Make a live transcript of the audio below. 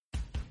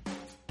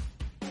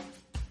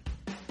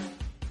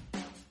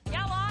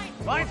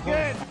Line's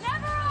good.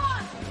 Never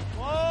on.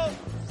 Whoa.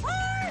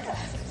 Hard.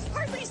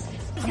 Hardly.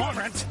 Come on,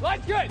 Brent.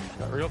 Line's good.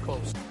 Got real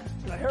close.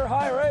 I hear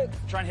high, right?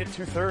 Try and hit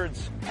 2/3.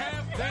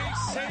 Have they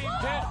saved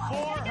it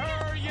for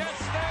her? Yes,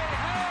 they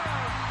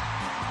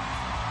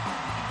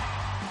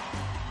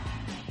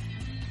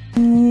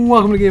have.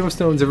 Welcome to Game of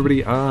Stones,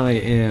 everybody. I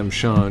am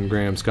Sean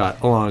Graham Scott,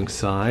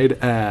 alongside,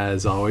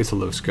 as always,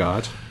 hello,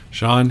 Scott.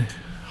 Sean,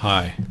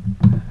 hi.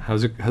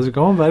 How's it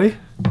going, buddy?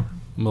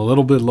 I'm a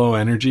little bit low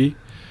energy.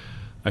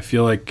 I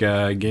feel like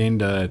I gained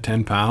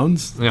 10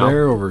 pounds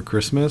there over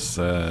Christmas.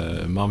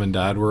 Mom and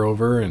Dad were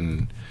over,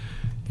 and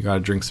you got to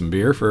drink some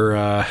beer for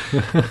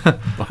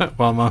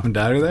while Mom and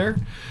Dad are there.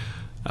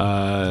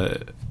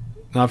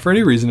 Not for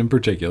any reason in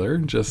particular,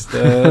 just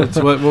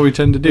it's what we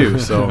tend to do.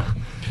 So,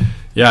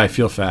 yeah, I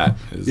feel fat.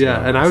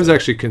 Yeah, and I was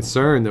actually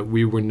concerned that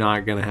we were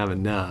not going to have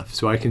enough,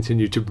 so I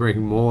continued to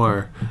bring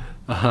more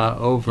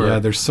over. Yeah,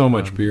 there's so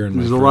much beer in my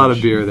There's fridge. a lot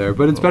of beer there,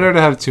 but it's better to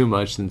have too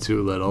much than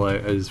too little,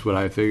 is what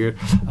I figured.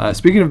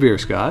 Speaking of beer,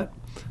 Scott,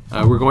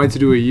 we're going to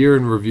do a year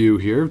in review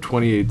here of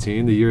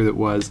 2018, the year that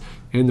was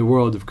in the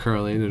world of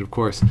curling, and of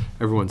course,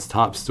 everyone's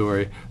top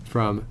story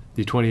from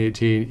the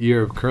 2018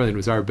 year of curling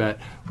was our bet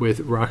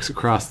with Rocks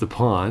Across the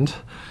Pond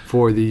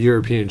for the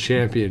European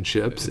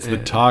Championships. It's the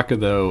talk of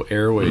the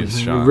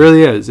airwaves, Sean. It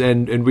really is,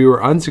 and we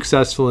were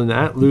unsuccessful in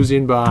that,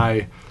 losing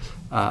by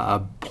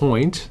a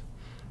point.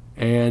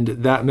 And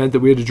that meant that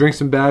we had to drink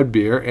some bad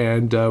beer,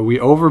 and we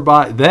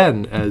overbought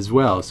then as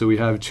well. So we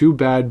have 2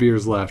 bad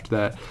beers left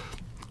that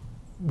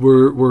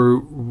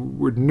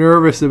we're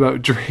nervous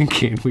about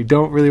drinking. We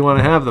don't really want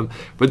to have them,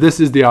 but this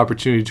is the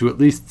opportunity to at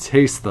least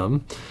taste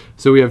them.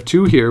 So we have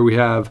 2 here. We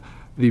have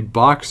the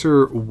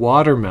Boxer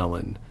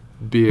Watermelon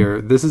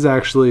beer. This is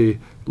actually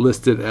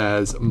listed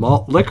as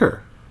malt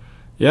liquor.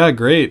 Yeah,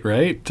 great,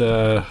 right?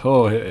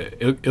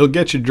 It'll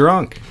get you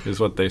drunk, is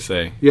what they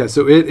say. Yeah,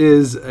 so it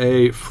is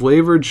a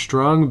flavored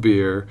strong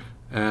beer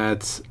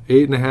at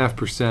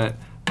 8.5%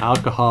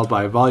 alcohol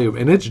by volume,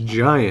 and it's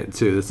giant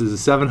too. This is a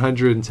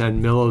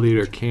 710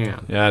 milliliter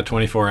can. Yeah,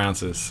 24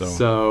 ounces.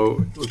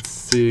 So let's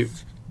see.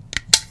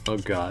 Oh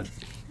God,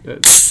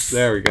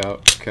 there we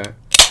go. Okay,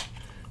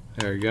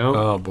 there we go.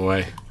 Oh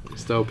boy.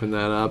 Just open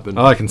that up and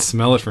I can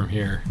smell it from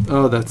here.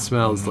 oh, that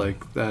smells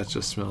like that.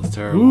 Just smells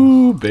terrible.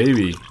 Ooh,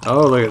 baby.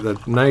 Oh, look at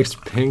that nice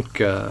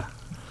pink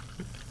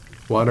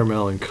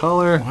watermelon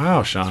color.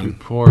 Wow, Sean.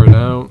 Pour it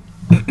out.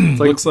 It's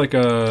like Looks like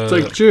a... it's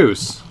like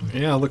juice.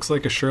 Yeah, it looks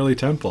like a Shirley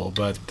Temple,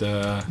 but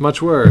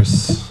Much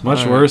worse. much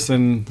All right. worse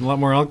and a lot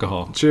more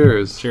alcohol.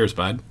 Cheers. Cheers,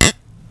 bud.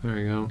 There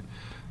you go.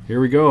 Here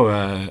we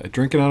go.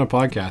 Drinking on a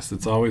podcast.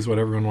 It's always what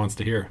everyone wants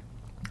to hear.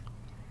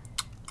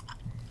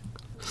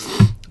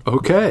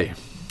 Okay.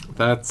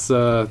 That's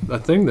a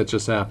thing that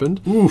just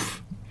happened.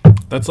 Oof.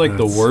 That's like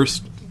That's- the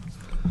worst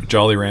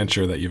Jolly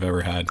Rancher that you've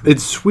ever had.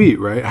 It's sweet,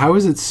 right? How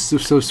is it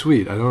so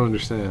sweet? I don't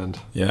understand.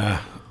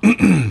 Yeah.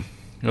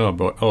 Oh,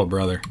 boy. Oh,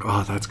 brother.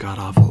 Oh, that's god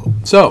awful.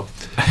 So,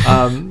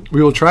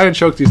 we will try and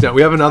choke these down.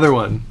 We have another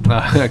one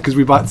because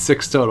we bought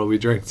 6 total. We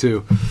drank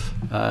 2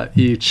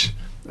 each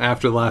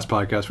after the last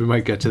podcast. We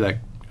might get to that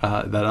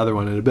other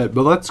one in a bit.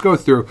 But let's go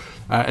through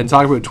and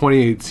talk about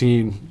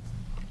 2018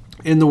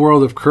 in the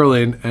world of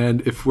curling.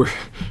 And if we're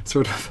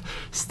sort of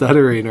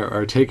stuttering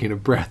or taking a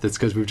breath, it's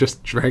because we've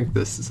just drank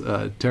this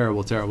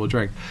terrible, terrible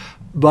drink.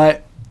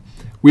 But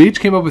we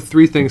each came up with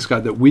 3 things,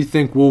 Scott, that we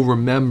think we'll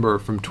remember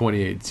from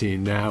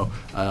 2018. Now,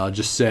 I'll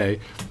just say,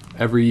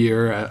 every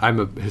year, I'm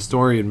a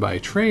historian by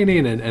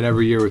training, and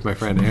every year with my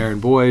friend Aaron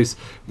Boyce,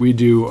 we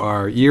do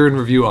our year in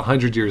review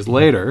 100 years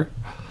later,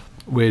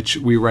 which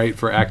we write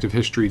for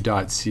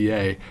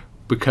activehistory.ca,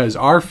 because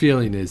our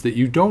feeling is that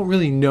you don't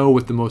really know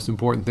what the most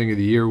important thing of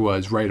the year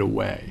was right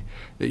away,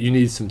 that you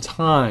need some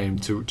time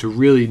to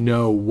really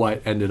know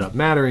what ended up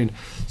mattering.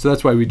 So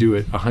that's why we do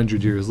it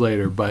 100 years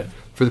later. But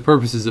for the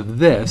purposes of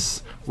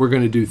this, we're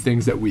going to do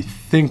things that we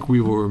think we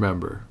will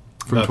remember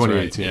from That's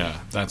 2018. Right. Yeah,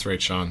 that's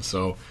right, Sean.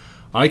 So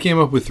I came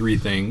up with 3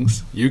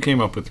 things. You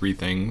came up with 3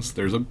 things.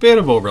 There's a bit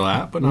of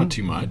overlap, but not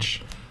too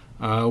much.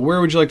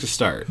 Where would you like to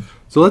start?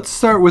 So let's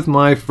start with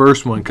my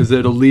first one, because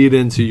it'll lead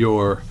into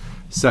your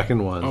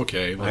second one.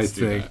 Okay, let's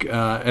do think.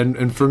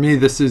 And for me,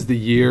 this is the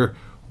year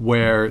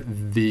where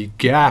the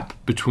gap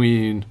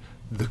between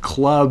the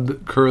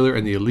club curler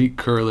and the elite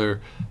curler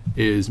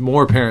is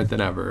more apparent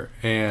than ever.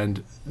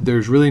 And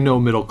there's really no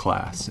middle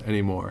class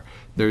anymore.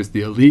 There's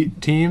the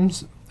elite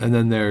teams, and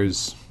then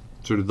there's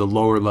sort of the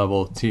lower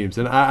level teams.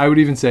 And I would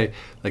even say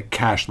like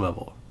cash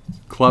level,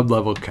 club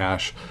level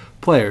cash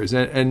players.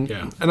 And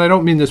I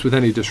don't mean this with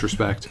any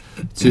disrespect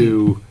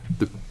to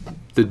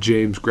the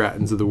James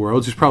Grattons of the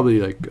world, who's probably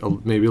like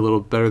maybe a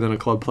little better than a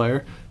club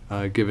player,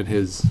 given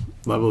his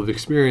level of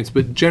experience.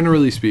 But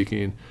generally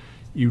speaking,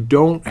 you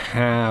don't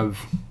have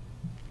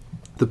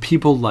the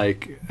people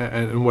like,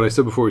 and what I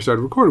said before we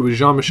started recording was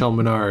Jean-Michel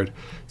Menard,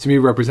 to me,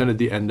 represented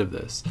the end of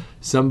this.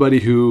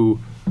 Somebody who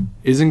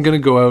isn't going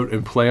to go out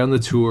and play on the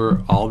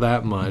tour all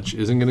that much,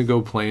 isn't going to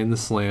go play in the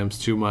slams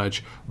too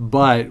much,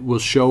 but will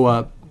show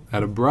up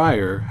at a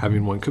Brier,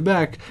 having won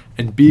Quebec,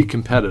 and be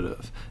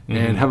competitive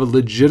and have a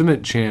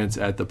legitimate chance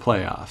at the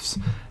playoffs.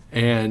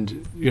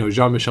 And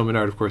Jean-Michel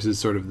Menard, of course, is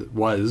sort of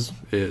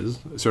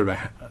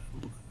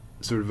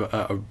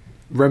a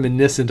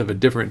reminiscent of a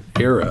different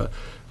era,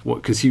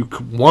 because he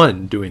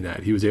won doing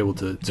that. He was able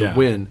to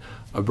win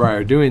a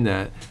Brier doing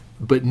that.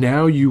 But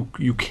now you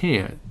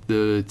can't.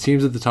 The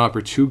teams at the top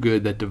are too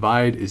good. That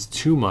divide is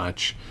too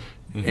much.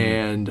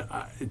 And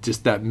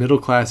just that middle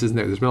class isn't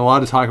there. There's been a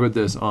lot of talk about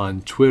this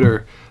on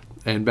Twitter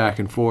and back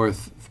and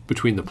forth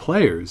between the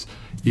players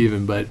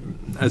even. But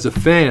as a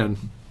fan,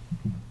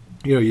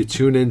 you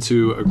tune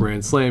into a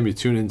Grand Slam, you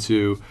tune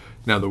into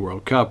now the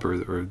World Cup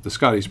or the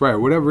Scotties Brier,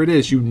 whatever it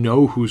is,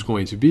 who's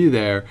going to be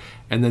there.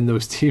 And then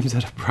those teams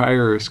at a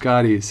Brier or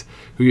Scotties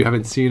who you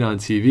haven't seen on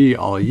TV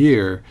all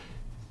year,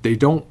 they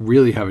don't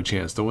really have a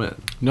chance to win.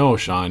 No,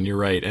 Sean, you're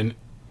right.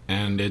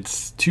 And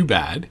it's too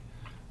bad,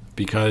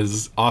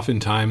 because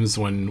oftentimes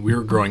when we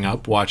were growing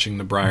up watching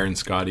the Brier and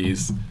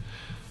Scotties,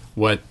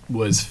 what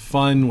was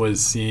fun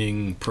was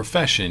seeing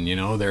profession.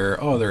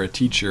 They're a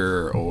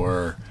teacher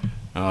or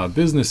a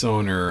business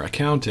owner,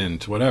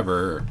 accountant,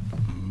 whatever.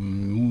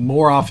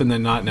 More often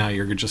than not now,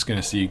 you're just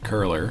going to see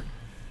curler.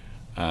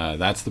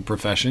 That's the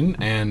profession,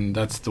 and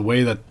that's the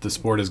way that the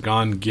sport has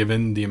gone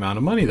given the amount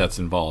of money that's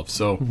involved.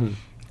 So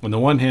on the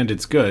one hand,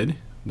 it's good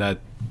that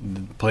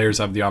the players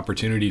have the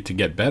opportunity to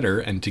get better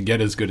and to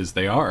get as good as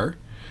they are.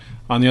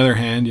 On the other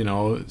hand,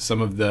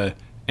 some of the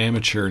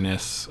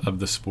amateurness of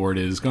the sport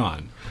is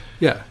gone.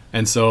 Yeah.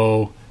 And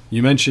so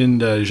you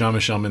mentioned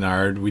Jean-Michel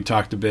Menard. We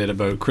talked a bit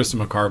about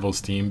Krista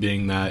McCarville's team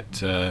being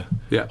that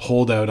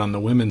holdout on the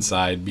women's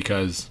side,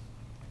 because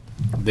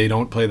they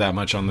don't play that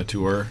much on the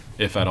tour,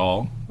 if at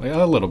all, like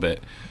a little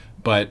bit.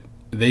 But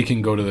they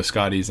can go to the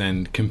Scotties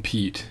and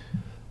compete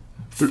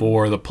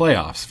for the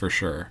playoffs for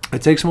sure.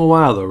 It takes them a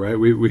while, though, right?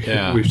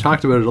 We've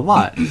talked about it a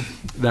lot,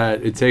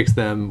 that it takes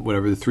them, the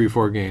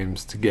 3-4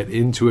 games to get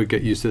into it,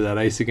 get used to that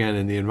ice again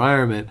and the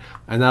environment,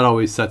 and that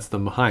always sets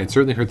them behind.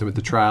 Certainly hurt them at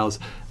the trials.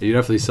 You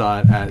definitely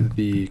saw it at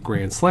the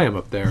Grand Slam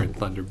up there in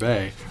Thunder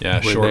Bay. Yeah,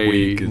 short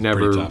week is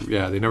pretty tough.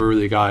 Yeah, they never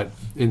really got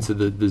into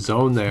the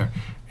zone there.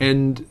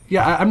 And,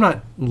 I'm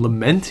not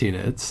lamenting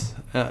it,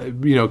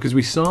 because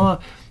we saw,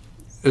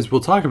 as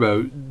we'll talk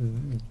about,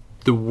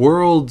 the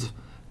world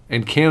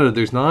and Canada,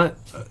 there's not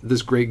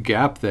this great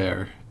gap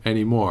there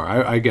anymore.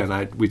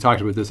 We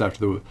talked about this after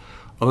the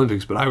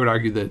Olympics, but I would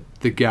argue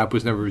that the gap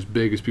was never as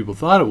big as people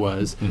thought it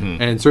was.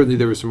 And certainly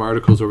there were some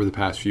articles over the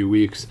past few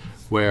weeks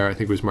where I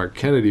think it was Mark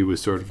Kennedy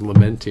was sort of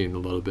lamenting a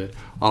little bit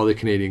all the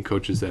Canadian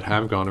coaches that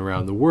have gone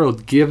around the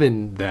world,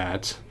 given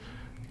that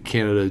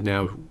Canada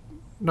now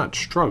not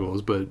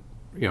struggles, but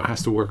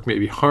has to work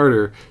maybe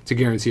harder to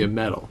guarantee a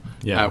medal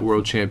at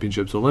World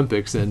Championships,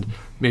 Olympics, and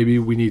maybe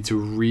we need to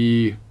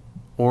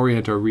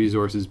reorient our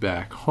resources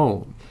back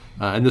home.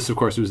 And this, of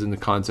course, was in the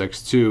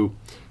context, too,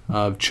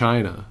 of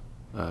China,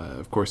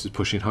 of course, is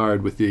pushing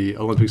hard with the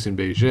Olympics in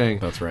Beijing.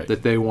 That's right.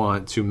 That they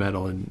want to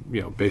medal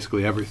in,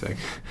 basically everything,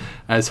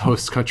 as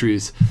host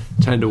countries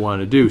tend to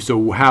want to do.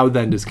 So how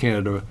then does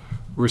Canada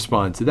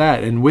respond to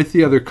that? And with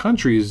the other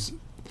countries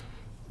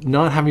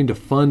not having to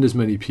fund as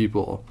many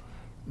people,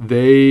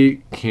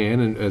 they can,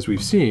 and as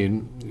we've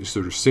seen,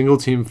 sort of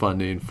single-team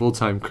funding,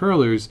 full-time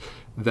curlers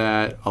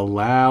that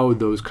allow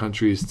those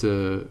countries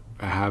to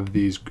have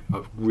these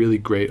really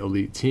great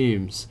elite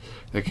teams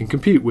that can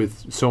compete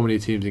with so many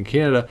teams in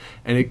Canada.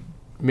 And it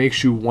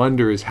makes you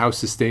wonder is how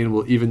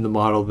sustainable even the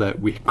model that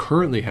we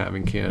currently have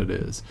in Canada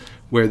is,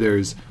 where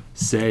there's,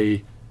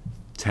 say,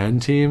 10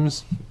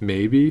 teams,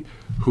 maybe,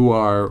 who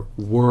are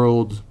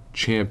world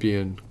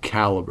champion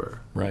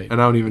caliber. Right.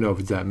 And I don't even know if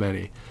it's that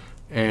many.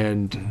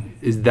 And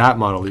is that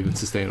model even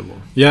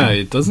sustainable? Yeah,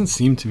 it doesn't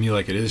seem to me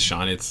like it is,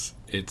 Sean.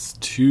 It's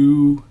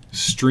two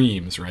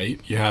streams, right?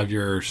 You have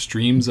your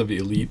streams of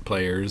elite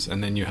players,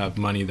 and then you have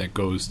money that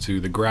goes to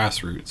the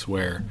grassroots,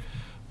 where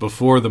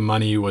before the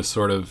money was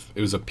it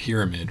was a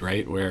pyramid,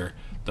 right? Where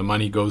the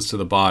money goes to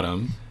the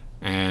bottom,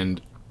 and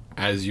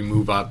as you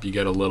move up, you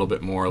get a little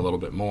bit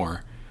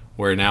more.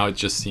 Where now it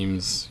just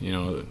seems,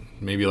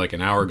 maybe like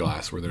an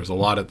hourglass, where there's a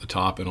lot at the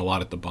top and a lot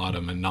at the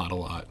bottom and not a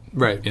lot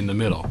in the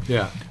middle.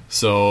 Yeah.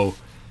 So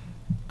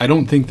I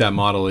don't think that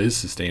model is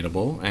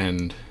sustainable,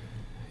 and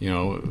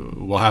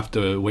we'll have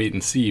to wait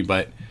and see.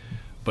 But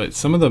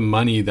some of the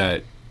money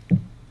that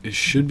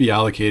should be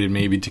allocated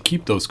maybe to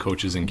keep those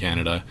coaches in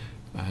Canada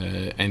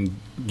and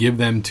give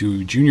them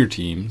to junior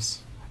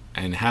teams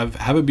and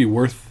have it be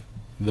worth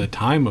the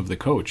time of the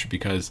coach,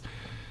 because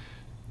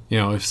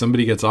if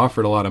somebody gets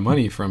offered a lot of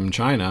money from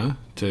China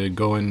to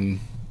go and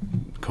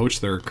coach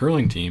their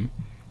curling team,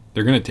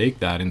 they're going to take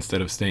that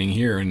instead of staying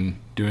here and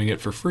doing it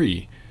for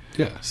free.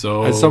 Yeah.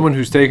 So as someone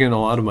who's taken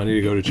a lot of money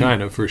to go to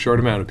China for a short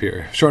amount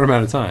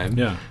of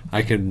time,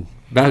 I can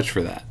vouch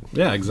for that.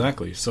 Yeah,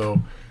 exactly.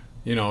 So,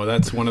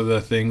 that's one of the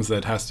things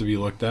that has to be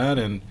looked at,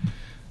 and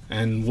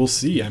we'll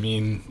see. I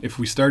mean, if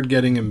we start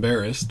getting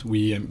embarrassed,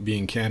 we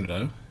being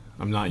Canada,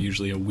 I'm not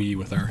usually a we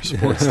with our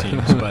sports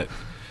teams, but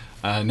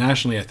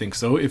nationally I think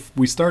so. If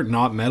we start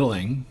not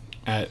medaling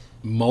at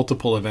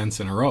multiple events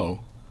in a row,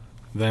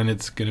 then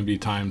it's going to be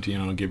time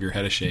to give your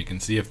head a shake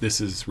and see if this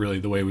is really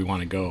the way we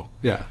want to go.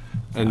 Yeah,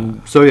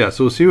 and so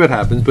we'll see what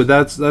happens. But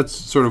that's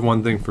sort of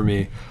one thing for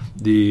me,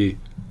 the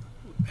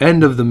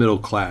end of the middle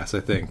class, I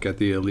think, at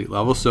the elite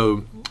level.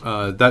 So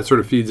that sort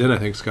of feeds in, I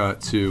think,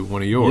 Scott, to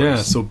one of yours. Yeah.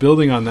 So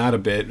building on that a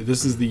bit,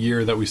 this is the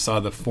year that we saw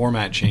the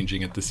format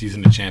changing at the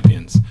Season of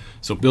Champions.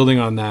 So building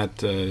on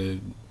that.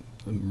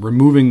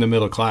 Removing the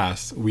middle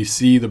class, we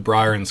see the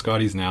Brier and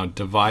Scotties now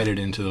divided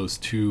into those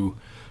two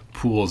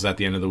pools at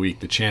the end of the week,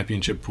 the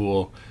championship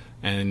pool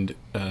and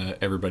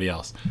everybody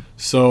else.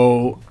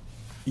 So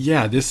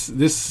yeah,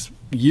 this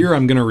year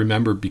I'm going to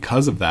remember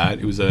because of that.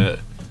 It was an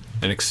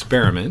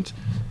experiment.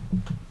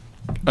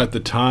 At the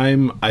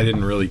time, I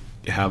didn't really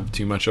have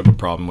too much of a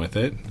problem with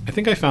it. I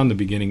think I found the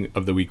beginning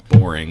of the week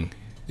boring.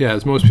 Yeah,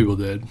 as most people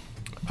did.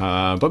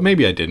 But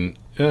maybe I didn't.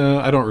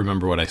 I don't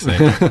remember what I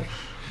said.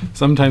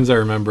 Sometimes I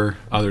remember,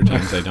 other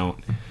times I don't.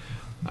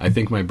 I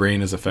think my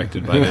brain is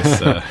affected by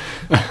this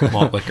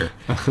malt liquor.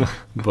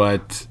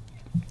 But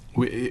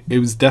it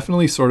was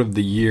definitely sort of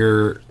the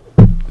year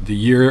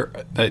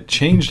that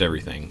changed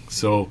everything.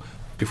 So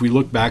if we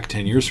look back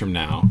 10 years from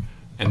now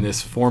and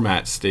this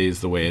format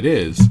stays the way it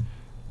is,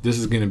 this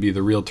is going to be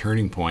the real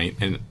turning point.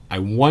 And I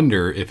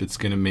wonder if it's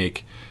going to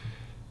make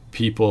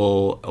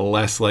people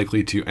less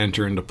likely to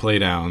enter into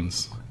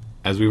playdowns,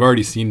 as we've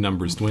already seen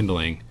numbers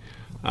dwindling.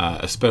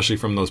 Especially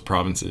from those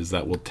provinces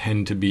that will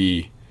tend to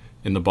be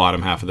in the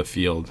bottom half of the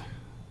field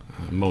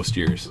most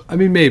years. I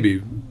mean,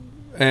 maybe.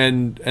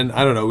 And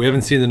I don't know. We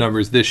haven't seen the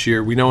numbers this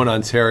year. We know in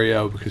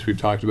Ontario, because we've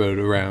talked about it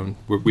around,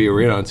 we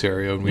were in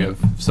Ontario and we have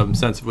some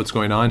sense of what's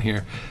going on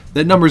here,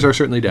 that numbers are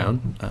certainly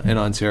down in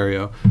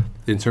Ontario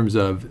in terms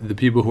of the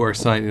people who are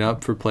signing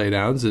up for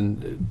playdowns.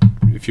 And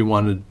if you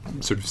want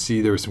to sort of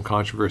see, there was some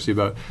controversy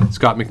about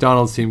Scott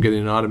McDonald's team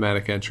getting an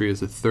automatic entry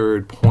as a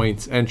third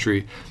points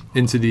entry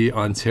into the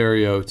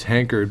Ontario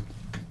Tankard,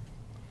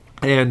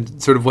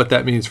 and sort of what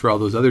that means for all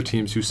those other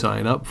teams who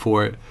sign up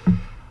for it.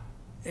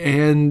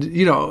 And,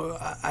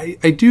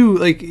 I do,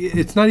 like,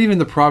 it's not even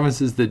the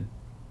provinces that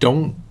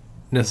don't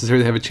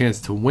necessarily have a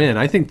chance to win.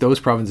 I think those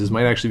provinces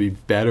might actually be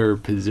better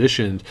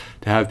positioned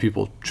to have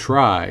people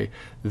try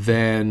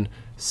than,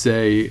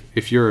 say,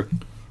 if you're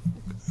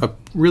a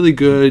really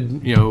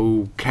good,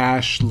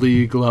 cash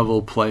league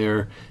level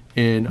player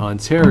in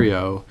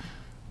Ontario,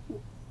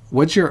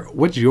 what's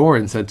your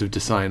incentive to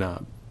sign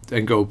up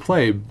and go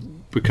play?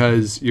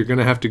 Because you're going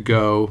to have to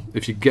go,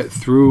 if you get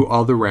through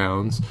all the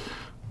rounds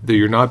that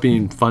you're not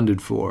being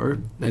funded for,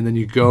 and then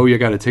you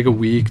got to take a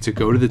week to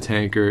go to the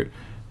Tankard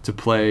to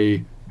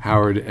play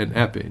Howard and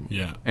Epping.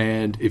 Yeah.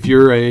 And if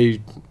you're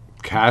a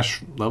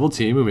cash level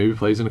team who maybe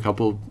plays in a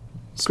couple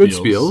good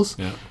spiels,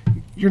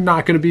 you're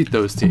not going to beat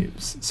those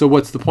teams. So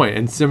what's the point?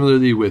 And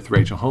similarly with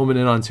Rachel Homan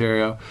in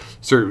Ontario,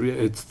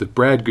 it's the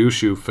Brad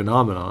Gushue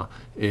phenomena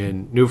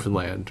in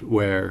Newfoundland,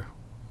 where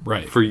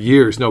for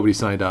years nobody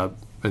signed up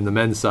in the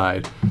men's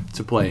side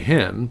to play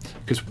him,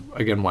 because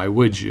again, why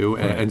would you?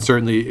 And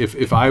certainly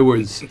if I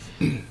was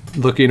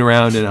looking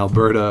around in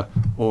Alberta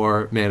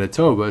or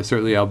Manitoba,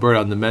 certainly Alberta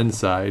on the men's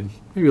side,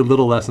 maybe a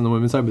little less on the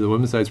women's side, but the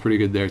women's side's pretty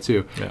good there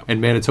too. Yeah. And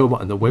Manitoba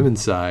on the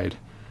women's side,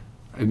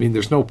 I mean,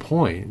 there's no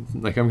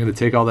point. Like, I'm going to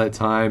take all that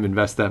time,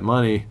 invest that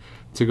money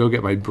to go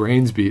get my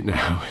brains beat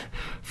now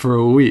for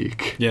a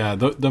week. Yeah,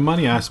 the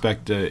money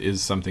aspect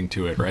is something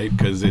to it, right?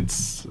 Because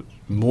it's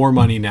more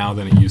money now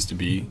than it used to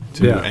be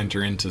to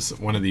enter into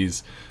one of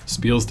these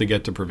spiels to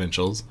get to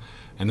provincials.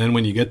 And then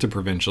when you get to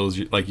provincials,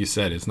 like you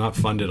said, it's not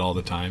funded all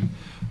the time.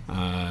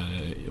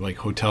 Like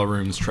hotel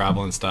rooms,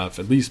 travel and stuff,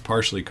 at least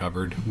partially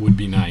covered, would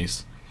be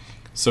nice.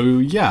 So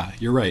yeah,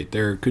 you're right.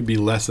 There could be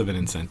less of an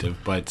incentive,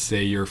 but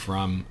say you're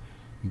from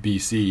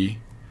BC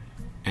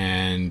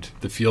and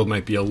the field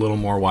might be a little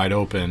more wide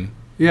open.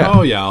 Yeah.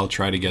 Oh yeah, I'll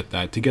try to get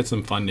that, to get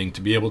some funding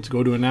to be able to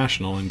go to a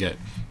national and get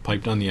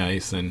piped on the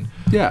ice and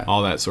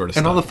all that sort of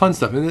stuff. And all the fun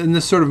stuff. And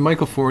this sort of,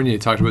 Michael Fournier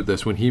talked about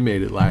this when he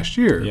made it last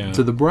year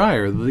to the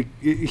Brier. Like,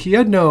 he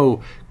had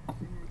no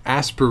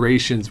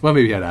aspirations. Well,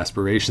 maybe he had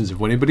aspirations of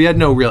winning, but he had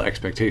no real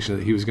expectation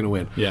that he was going to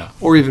win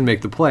or even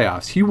make the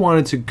playoffs. He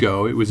wanted to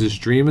go. It was his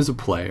dream as a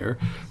player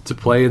to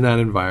play in that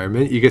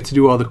environment. You get to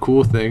do all the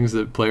cool things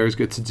that players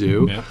get to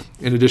do,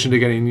 in addition to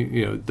getting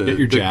get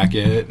your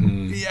jacket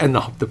and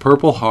the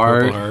Purple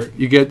Heart.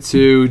 You get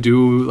to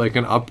do like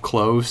an up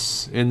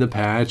close in the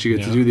patch. You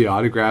get to do the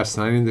autograph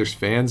signing. There's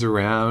fans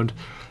around.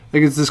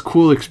 Like, it's this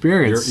cool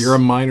experience. You're a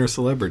minor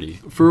celebrity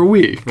for a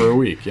week.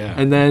 Yeah.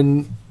 And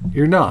then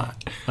you're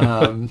not.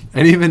 And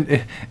even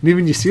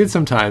you see it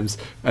sometimes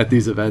at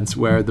these events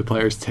where the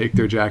players take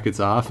their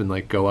jackets off and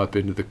like go up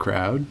into the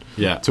crowd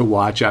to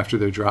watch after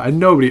their draw. And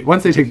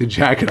once they take the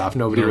jacket off,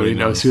 nobody really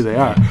knows who they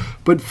are.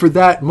 But for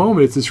that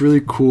moment, it's this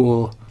really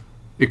cool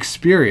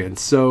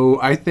experience.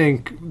 So I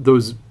think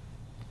those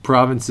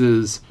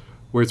provinces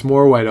where it's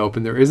more wide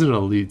open, there isn't an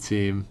elite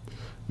team,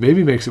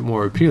 maybe makes it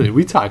more appealing.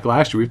 We talked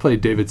last year, we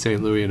played David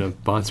St. Louis in a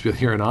bonspiel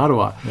here in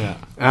Ottawa. Yeah.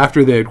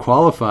 After they had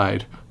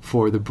qualified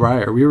for the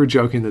Brier. We were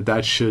joking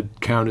that should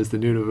count as the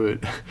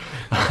Nunavut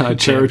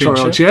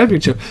territorial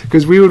championship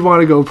because we would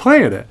want to go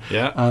play in it.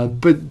 Yeah.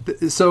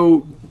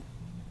 So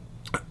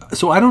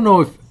I don't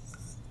know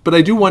but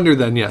I do wonder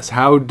then, yes,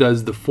 how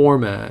does the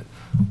format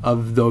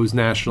of those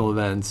national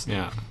events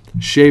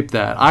shape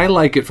that? I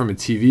like it from a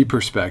TV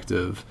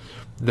perspective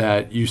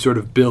that you sort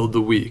of build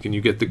the week and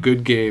you get the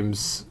good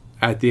games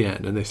at the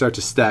end and they start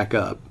to stack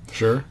up.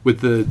 Sure.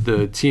 With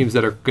the teams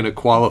that are going to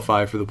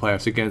qualify for the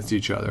playoffs against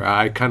each other.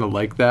 I kind of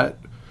like that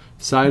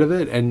side of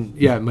it, and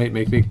yeah, it might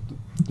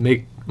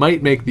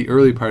make the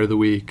early part of the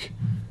week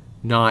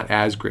not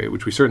as great,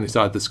 which we certainly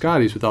saw at the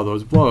Scotties with all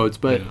those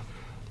blowouts, but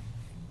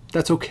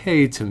that's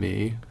okay to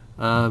me.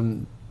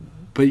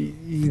 But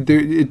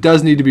it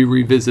does need to be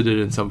revisited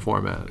in some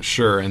format.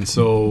 Sure, and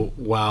so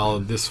while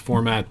this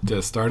format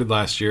started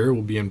last year,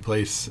 will be in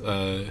place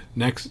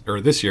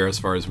this year as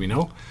far as we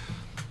know.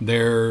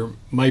 There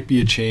might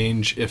be a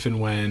change if and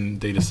when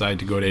they decide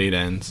to go to 8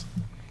 ends,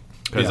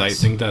 because I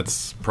think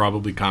that's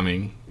probably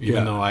coming.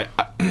 Even though I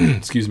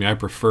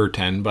prefer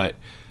 10. But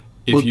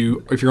if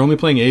you're only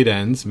playing 8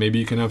 ends, maybe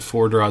you can have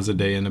 4 draws a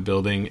day in a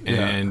building,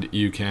 and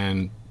you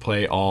can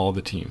play all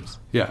the teams.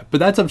 Yeah, but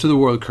that's up to the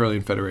World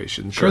Curling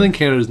Federation. Sure. Curling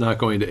Canada is not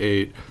going to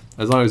 8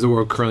 as long as the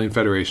World Curling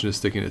Federation is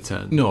sticking to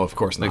 10. No, of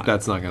course not.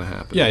 That's not going to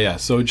happen. Yeah.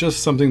 So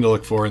just something to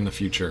look for in the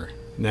future.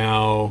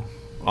 Now,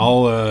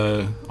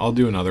 I'll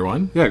do another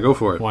one. Yeah, go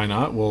for it. Why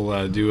not?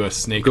 We'll do a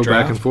snake draft. Go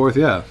back and forth,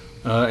 yeah.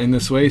 In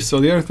this way.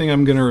 So the other thing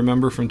I'm going to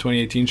remember from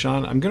 2018,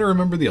 Sean, I'm going to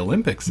remember the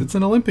Olympics. It's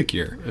an Olympic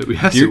year.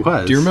 Yes, it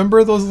was. Do you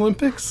remember those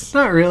Olympics?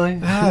 Not really.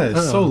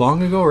 It's so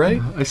long ago,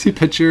 right? I see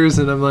pictures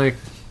and I'm like,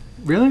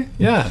 really?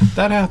 Yeah,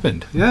 that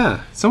happened.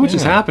 Yeah, so much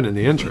has happened in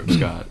the interim,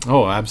 Scott.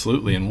 Oh,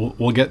 absolutely, and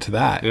we'll get to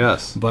that.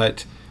 Yes.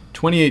 But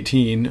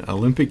 2018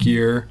 Olympic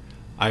year,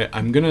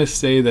 I'm going to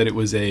say that it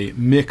was a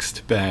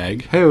mixed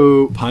bag,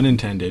 Hey-o. pun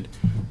intended,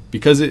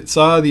 because it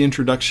saw the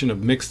introduction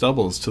of mixed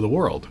doubles to the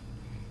world.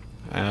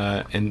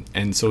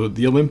 And so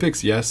the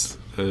Olympics, yes,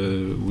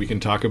 we can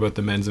talk about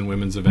the men's and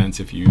women's events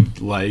if you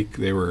like.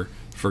 They were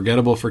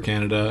forgettable for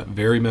Canada,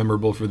 very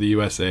memorable for the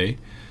USA,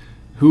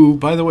 who,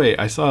 by the way,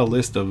 I saw a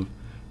list of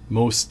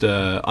most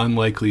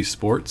unlikely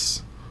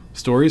sports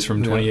stories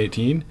from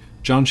 2018.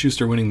 John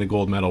Schuster winning the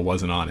gold medal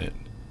wasn't on it.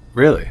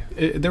 Really?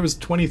 There was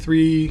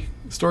 23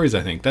 stories,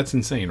 I think. That's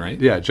insane, right?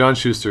 Yeah, John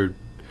Schuster,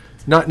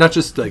 not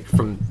just like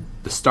from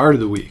the start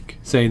of the week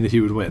saying that he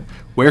would win,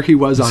 where he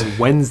was on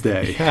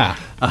Wednesday.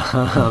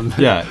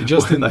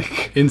 Just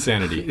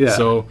insanity. Yeah.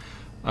 So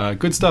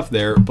good stuff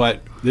there, but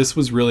this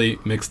was really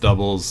mixed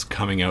doubles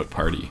coming out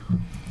party.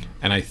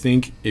 And I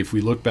think if we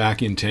look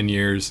back in 10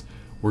 years,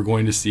 we're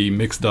going to see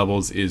mixed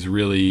doubles is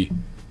really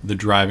the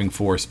driving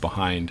force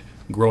behind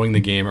growing the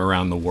game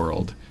around the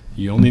world.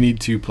 You only need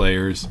 2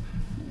 players.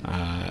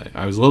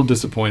 I was a little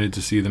disappointed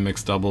to see the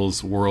mixed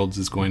doubles worlds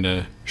is going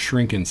to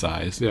shrink in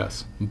size.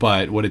 Yes.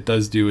 But what it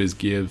does do is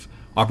give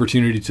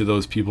opportunity to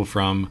those people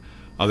from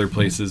other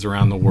places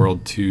around the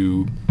world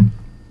to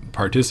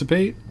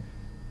participate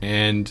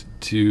and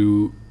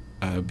to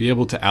be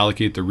able to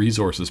allocate the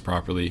resources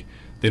properly.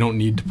 They don't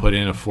need to put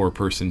in a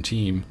 4-person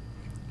team.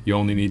 You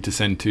only need to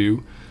send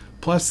 2.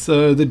 Plus,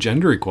 the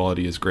gender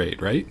equality is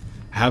great, right?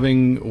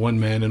 Having 1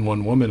 man and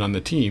 1 woman on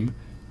the team,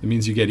 it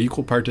means you get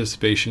equal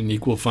participation,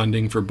 equal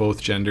funding for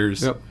both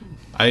genders. Yep.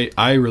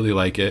 I really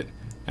like it,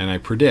 and I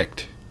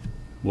predict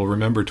we'll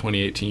remember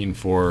 2018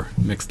 for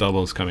mixed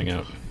doubles coming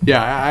out.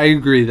 Yeah, I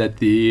agree that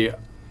the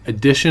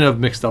addition of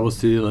mixed doubles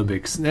to the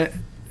Olympics,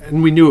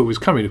 and we knew it was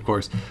coming, of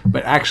course,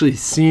 but actually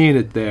seeing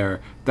it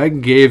there,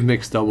 that gave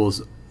mixed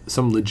doubles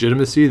some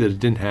legitimacy that it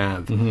didn't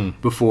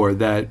have before,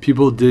 that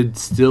people did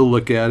still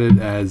look at it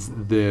as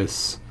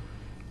this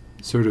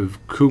sort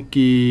of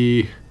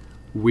kooky,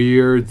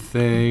 weird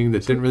thing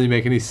that didn't really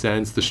make any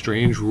sense, the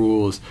strange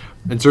rules.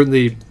 And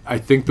certainly, I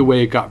think the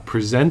way it got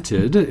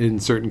presented in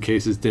certain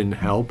cases didn't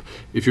help.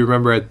 If you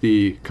remember at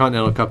the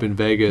Continental Cup in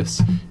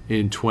Vegas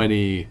in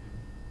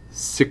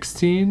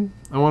 2016,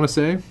 I want to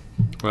say.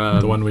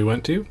 The one we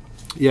went to?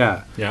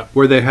 Yeah. Yeah.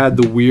 Where they had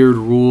the weird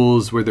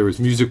rules where there was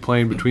music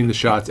playing between the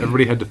shots.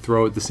 Everybody had to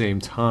throw at the same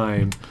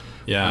time.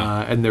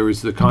 Yeah. And there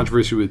was the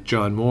controversy with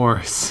John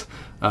Morris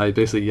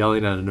basically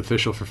yelling at an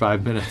official for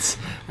 5 minutes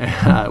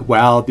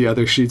while the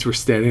other sheets were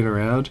standing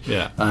around.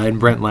 Yeah. And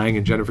Brent Lang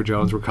and Jennifer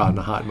Jones were caught in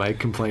a hot mic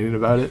complaining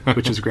about it,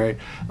 which is great.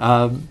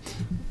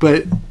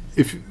 But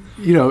if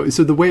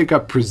so the way it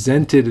got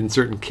presented in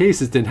certain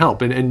cases didn't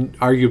help, and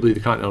arguably the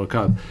Continental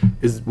Cup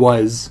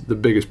was the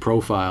biggest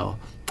profile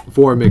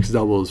for mixed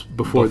doubles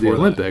before the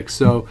Olympics.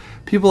 So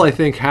people, I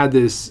think, had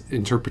this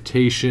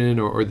interpretation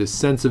or this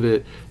sense of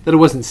it that it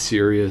wasn't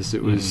serious.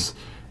 It was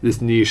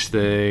this niche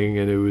thing,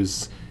 and it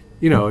was,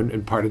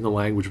 and pardon the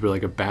language, but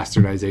like a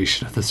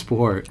bastardization of the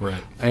sport.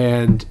 Right.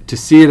 And to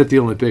see it at the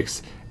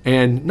Olympics,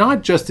 and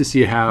not just to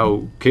see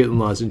how Caitlin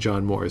Laws and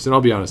John Morris, and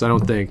I'll be honest, I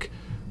don't think,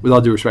 with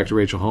all due respect to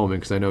Rachel Homan,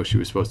 because I know she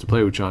was supposed to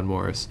play with John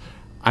Morris,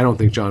 I don't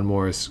think John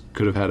Morris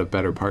could have had a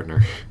better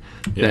partner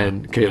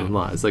than Caitlin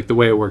Laws, like the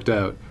way it worked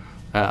out.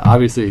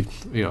 Obviously,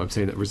 I'm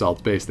saying that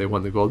results based, they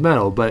won the gold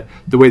medal, but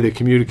the way they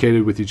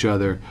communicated with each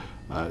other,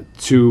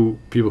 to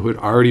people who had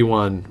already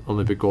won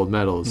Olympic gold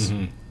medals,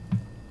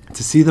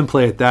 to see them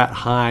play at that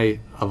high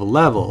of a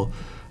level,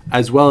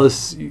 as well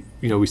as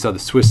we saw the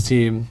Swiss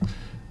team,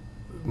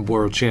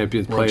 world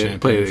champions, play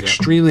at an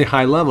extremely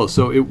high level.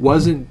 So it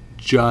wasn't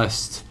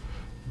just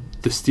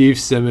the Steve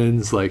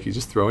Simmons, like you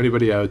just throw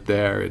anybody out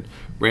there and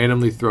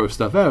randomly throw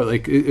stuff out.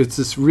 Like it's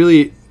this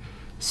really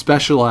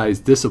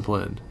specialized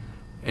discipline,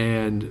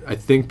 and I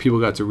think people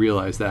got to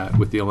realize that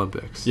with the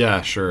Olympics.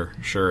 Yeah, sure,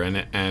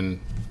 and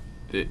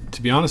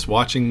to be honest,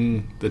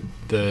 watching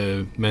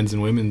the men's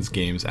and women's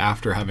games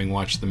after having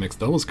watched the mixed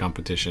doubles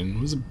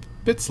competition was a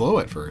bit slow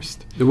at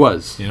first. It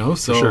was, so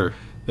for sure.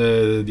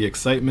 The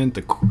excitement,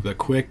 the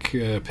quick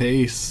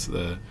pace,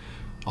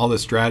 all the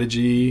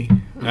strategy.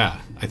 Yeah,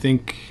 I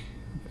think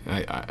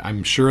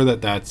I'm sure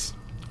that's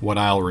what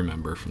I'll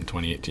remember from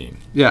 2018.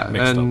 Yeah, and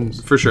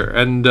doubles. For sure.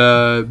 And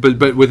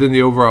but within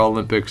the overall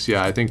Olympics,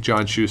 I think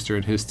John Schuster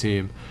and his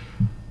team.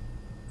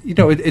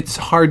 It's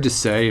hard to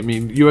say. I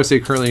mean, USA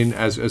currently,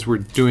 as we're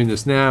doing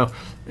this now,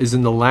 is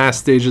in the last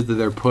stages of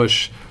their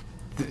push.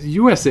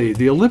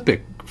 The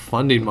Olympic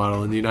funding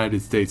model in the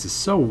United States is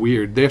so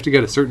weird. They have to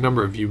get a certain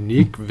number of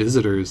unique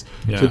visitors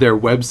to their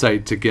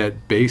website to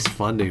get base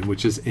funding,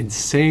 which is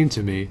insane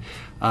to me.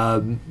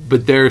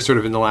 But they're sort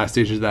of in the last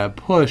stages of that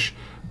push.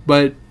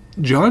 But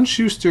John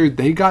Schuster,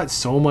 they got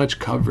so much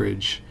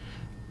coverage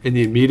in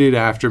the immediate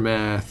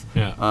aftermath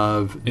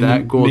of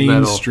that gold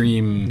medal.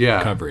 Mainstream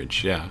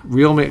coverage,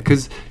 real,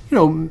 because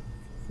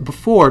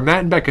before Matt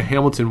and Becca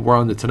Hamilton were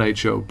on the Tonight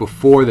Show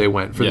before they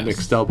went for the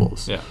mixed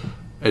doubles. Yeah.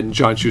 And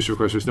John Schuster, of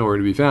course, was nowhere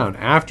to be found.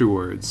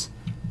 Afterwards,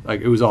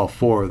 it was all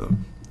four of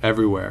them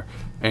everywhere.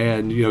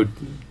 And,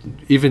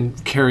 even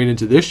carrying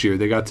into this year,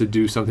 they got to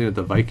do something at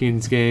the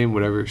Vikings game,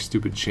 whatever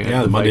stupid chant.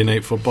 Yeah, the Monday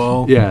Night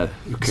Football. Yeah.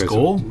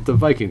 Skull. The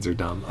Vikings are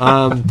dumb.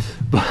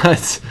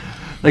 But,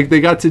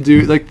 they got to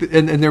do,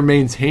 and they're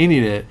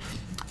maintaining it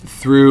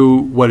through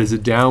what is a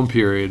down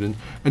period.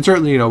 And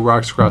certainly,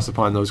 Rocks Across the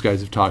Pond, those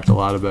guys have talked a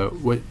lot about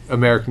what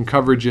American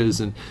coverage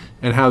is and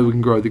how we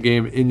can grow the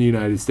game in the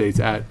United States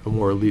at a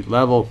more elite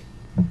level.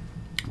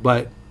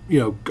 But,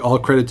 all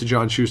credit to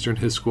John Schuster and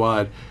his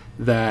squad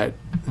that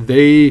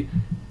they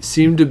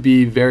seem to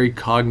be very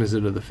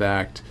cognizant of the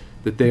fact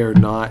that they are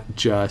not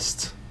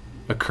just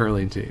a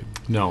curling team.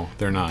 No,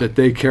 they're not. That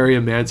they carry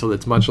a mantle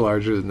that's much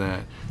larger than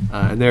that,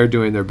 and they're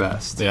doing their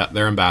best. Yeah,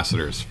 they're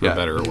ambassadors, for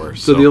better or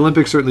worse. So the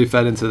Olympics certainly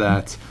fed into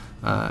that.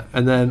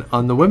 And then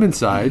on the women's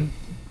side,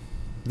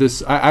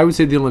 I would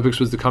say the Olympics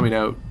was the coming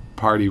out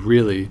party,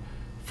 really,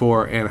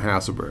 for Anna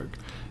Hasselborg.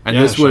 And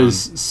this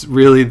was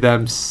really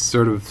them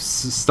sort of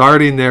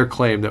starting their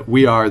claim that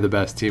we are the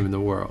best team in the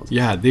world.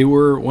 Yeah, they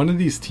were one of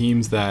these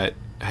teams that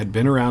had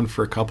been around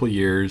for a couple of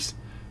years,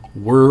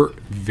 were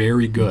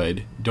very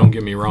good, don't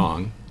get me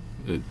wrong,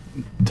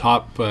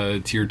 top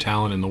tier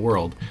talent in the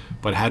world,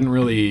 but hadn't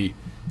really,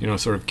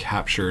 sort of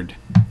captured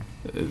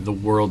the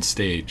world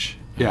stage.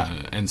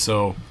 Yeah. And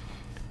so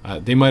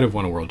they might have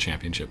won a world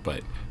championship,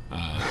 but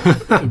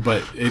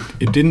but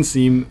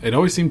it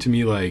always seemed to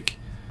me like,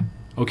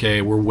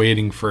 okay, we're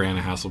waiting for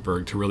Anna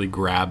Hasselborg to really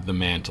grab the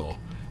mantle.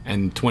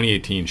 And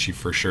 2018, she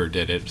for sure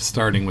did it,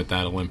 starting with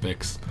that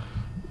Olympics.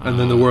 And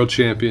then the World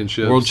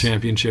Championships. World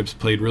Championships,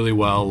 played really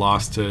well,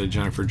 lost to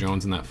Jennifer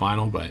Jones in that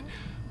final, but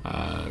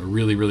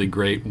really, really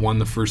great. Won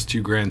the first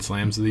 2 Grand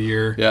Slams of the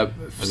year. Yep,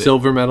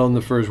 silver medal in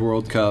the first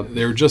World Cup.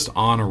 They're just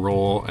on a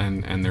roll,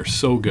 and they're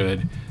so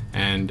good.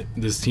 And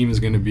this team is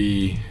going to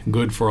be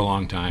good for a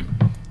long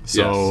time.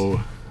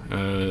 So,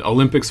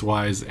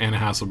 Olympics-wise, Anna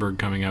Hasselborg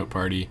coming out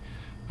party,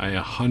 I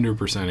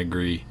 100%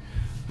 agree.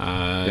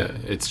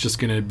 It's just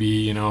going to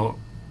be,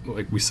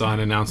 like we saw an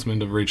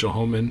announcement of Rachel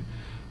Homan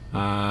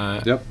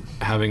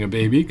having a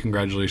baby.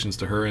 Congratulations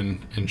to her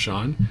and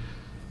Sean.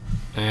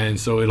 And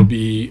so it'll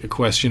be a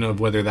question of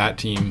whether that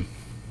team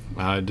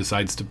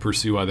decides to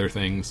pursue other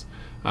things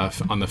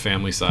on the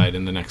family side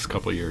in the next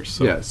couple of years.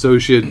 So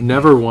she had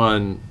never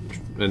won,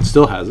 and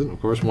still hasn't,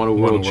 of course, won a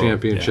world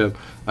championship.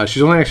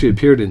 She's only actually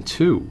appeared in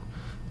 2,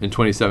 in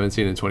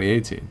 2017 and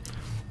 2018.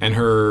 And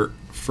her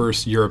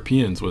first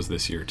Europeans was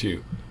this year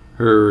too.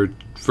 Her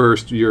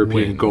first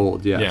European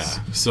gold, yes.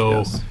 Yeah.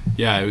 So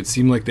it would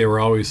seem like they were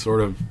always sort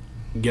of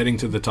getting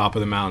to the top of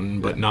the mountain,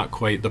 but not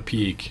quite the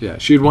peak. Yeah,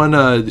 she won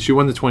the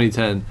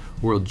 2010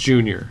 World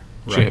Junior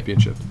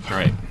Championship.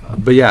 Right.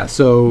 But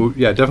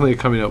definitely a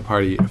coming out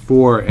party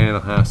for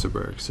Anna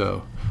Hasselborg.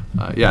 So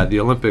the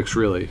Olympics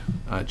really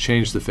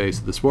changed the face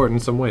of the sport in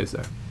some ways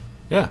there.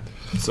 Yeah.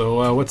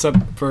 So what's up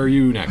for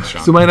you next,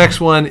 Sean? So my next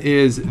one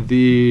is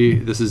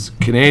this is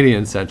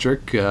Canadian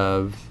centric,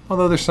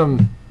 although there's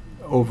some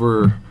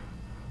overarching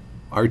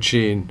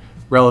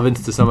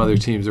relevance to some other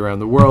teams around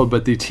the world,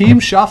 but the team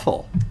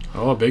shuffle.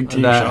 Oh, a big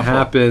team that shuffle.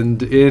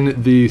 happened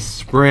in the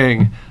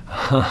spring.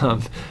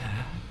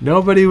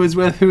 Nobody was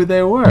with who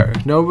they were.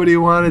 Nobody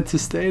wanted to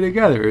stay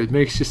together. It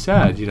makes you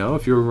sad,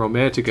 if you're a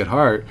romantic at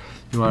heart,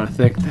 you want to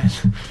think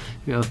that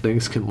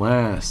things can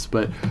last.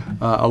 But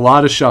a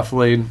lot of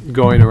shuffling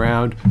going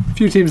around. A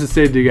few teams that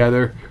stayed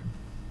together.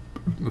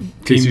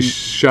 Casey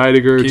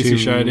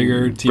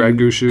Scheidegger, Team Brad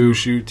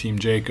Gushu, Team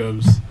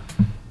Jacobs.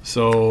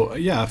 So,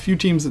 yeah, a few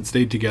teams that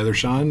stayed together,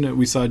 Sean.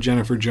 We saw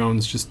Jennifer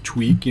Jones just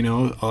tweak,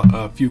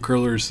 a few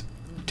curlers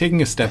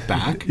taking a step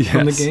back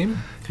from the game.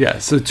 Yeah,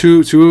 so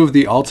two of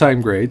the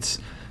all-time greats,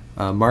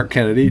 Mark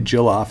Kennedy,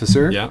 Jill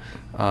Officer,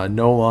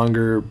 no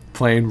longer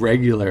playing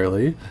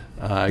regularly.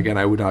 Again,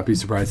 I would not be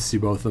surprised to see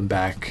both of them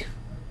back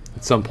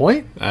at some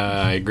point.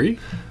 I agree.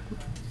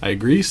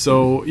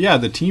 So, yeah,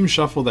 the team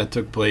shuffle that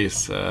took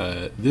place,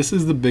 this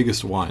is the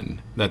biggest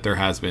one that there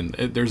has been.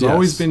 There's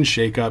always been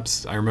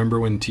shakeups. I remember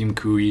when Team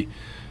Kui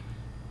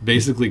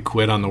basically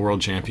quit on the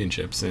World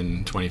Championships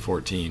in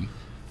 2014.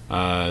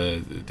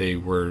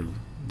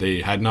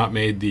 They had not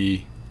made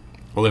the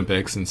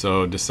Olympics, and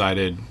so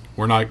decided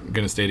we're not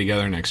going to stay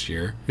together next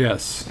year.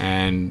 Yes.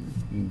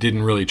 And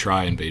didn't really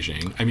try in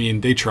Beijing. I mean,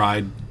 they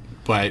tried,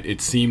 but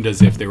it seemed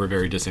as if they were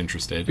very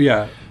disinterested.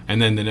 Yeah.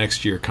 And then the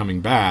next year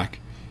coming back,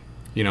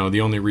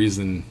 the only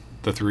reason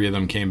the three of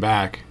them came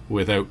back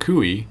without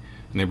Kui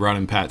and they brought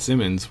in Pat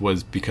Simmons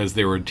was because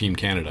they were Team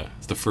Canada.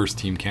 It's the first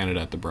Team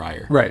Canada at the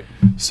Brier. Right.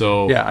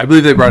 So yeah, I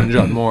believe they brought in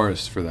John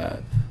Morris for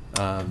that.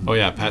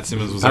 Pat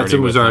Simmons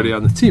was already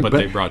on the team, but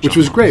they brought John which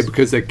was Morris. Great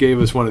because that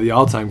gave us one of the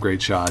all-time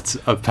great shots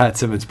of Pat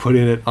Simmons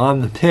putting it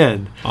on the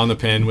pin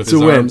with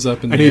his arms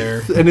up in the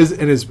air. And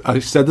his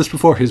I've said this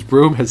before, his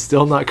broom has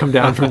still not come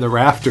down from the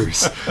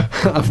rafters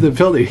of the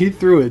building. He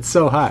threw it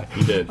so high.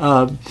 He did.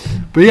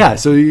 But yeah,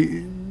 so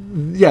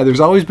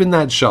there's always been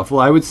that shuffle.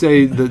 I would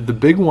say the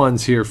big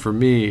ones here for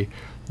me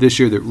this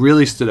year that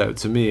really stood out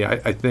to me,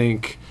 I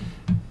think,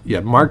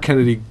 Mark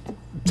Kennedy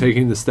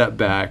taking the step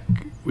back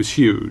was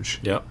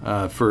huge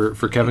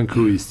for Kevin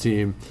Kui's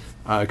team,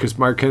 because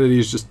Mark Kennedy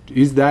is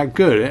he's that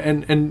good,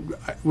 and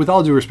with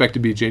all due respect to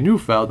BJ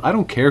Neufeld, I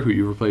don't care who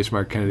you replace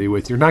Mark Kennedy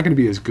with, you're not going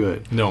to be as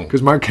good. No,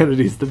 because Mark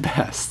Kennedy's the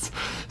best.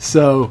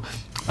 So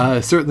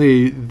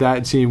certainly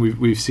that team,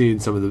 we've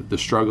seen some of the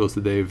struggles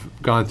that they've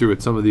gone through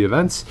at some of the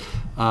events,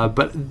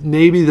 but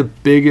maybe the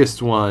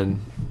biggest one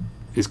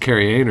is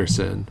Carrie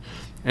Anderson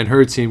and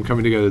her team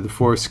coming together, the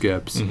four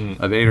skips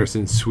of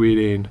Anderson,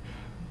 Sweeting,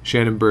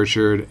 Shannon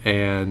Burchard,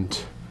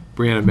 and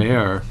Brianna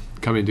Mayer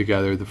coming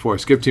together, the four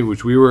skip team,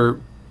 which we were,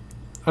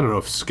 I don't know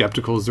if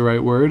skeptical is the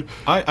right word.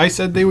 I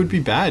said they would be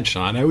bad,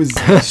 Sean. I was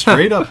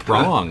straight up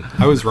wrong.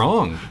 I was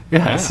wrong.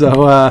 Yeah.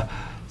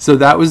 So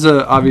that was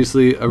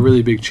obviously a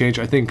really big change.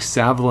 I think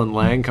Saville and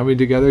Lang coming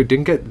together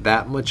didn't get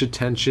that much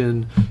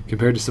attention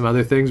compared to some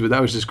other things, but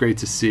that was just great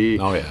to see.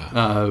 Oh,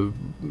 yeah.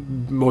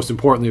 Most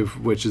importantly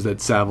of which is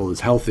that Saville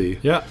is healthy.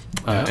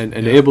 And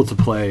able to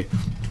play.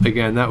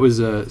 Again, that was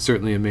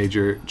certainly a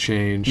major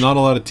change. Not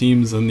a lot of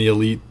teams on the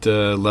elite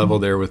level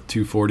there with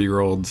two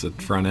 40-year-olds at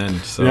front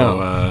end.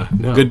 So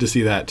No. Good to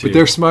see that, too. But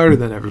they're smarter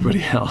than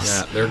everybody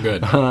else. Yeah, they're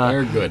good.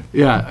 They're good.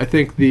 Yeah, I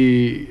think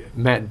the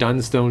Matt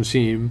Dunstone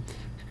team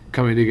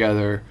coming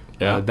together,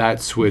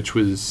 that switch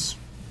was,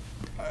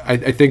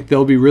 I think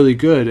they'll be really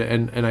good.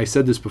 And I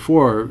said this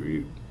before,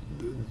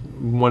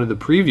 one of the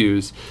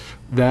previews,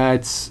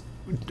 that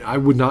I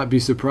would not be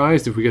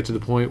surprised if we get to the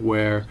point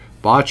where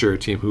Botcher, a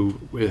team who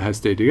has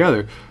stayed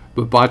together,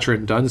 but Botcher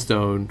and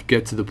Dunstone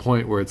get to the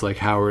point where it's like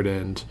Howard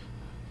and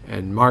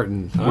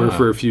Martin were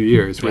for a few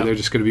years, where they're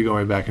just going to be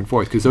going back and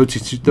forth, because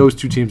those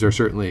two teams are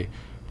certainly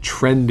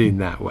trending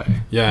that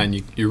way. Yeah, and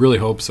you really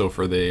hope so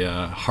for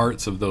the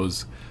hearts of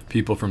those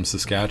people from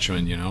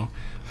Saskatchewan,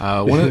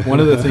 One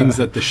of the things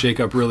that the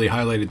shakeup really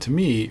highlighted to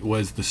me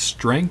was the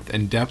strength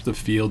and depth of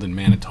field in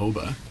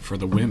Manitoba for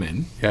the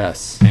women.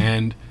 Yes.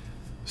 And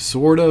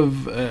sort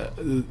of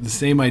the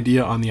same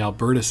idea on the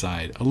Alberta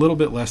side, a little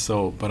bit less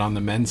so, but on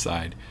the men's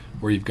side,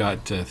 where you've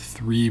got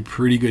three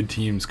pretty good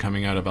teams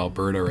coming out of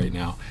Alberta right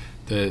now.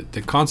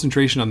 The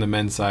concentration on the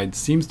men's side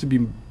seems to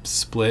be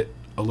split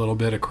a little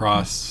bit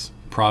across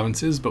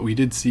provinces, but we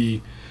did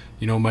see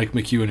Mike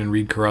McEwen and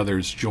Reed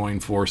Carruthers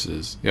join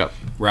forces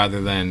rather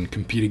than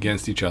compete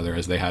against each other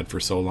as they had for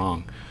so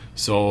long.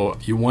 So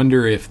you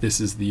wonder if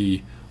this is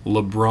the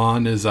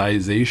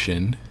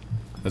LeBronization,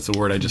 that's a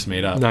word I just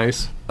made up,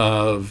 nice,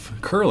 of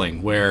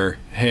curling, where,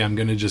 hey, I'm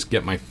going to just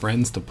get my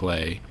friends to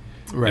play,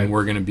 and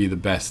we're going to be the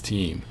best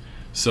team.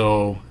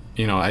 So,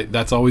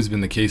 that's always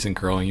been the case in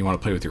curling. You want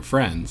to play with your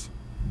friends,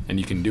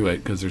 and you can do it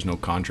because there's no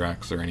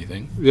contracts or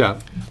anything. Yeah.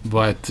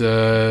 But,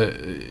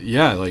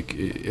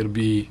 it'll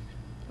be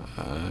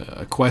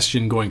a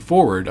question going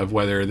forward of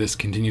whether this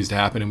continues to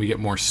happen and we get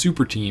more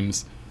super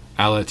teams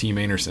a la Team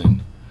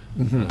Anderson.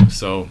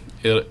 So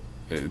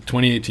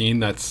 2018,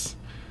 that's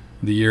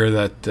the year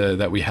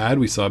that we had.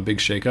 We saw big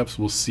shakeups.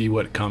 We'll see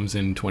what comes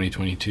in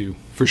 2022.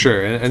 For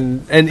sure.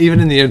 And even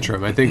in the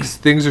interim, I think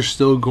things are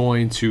still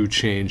going to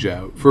change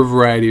out for a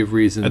variety of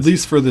reasons. At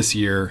least for this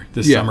year,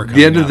 summer coming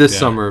the end of this up,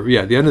 summer,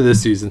 the end of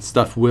this season,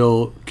 stuff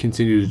will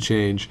continue to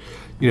change.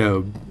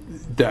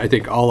 I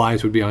think all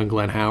eyes would be on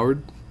Glenn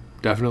Howard,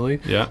 definitely.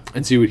 Yeah.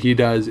 And see what he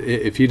does.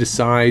 If he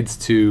decides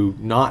to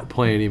not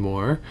play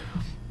anymore,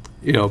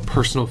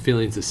 personal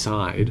feelings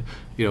aside,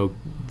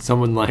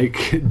 someone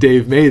like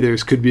Dave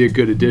Mathers could be a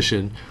good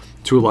addition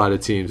to a lot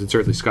of teams, and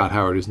certainly Scott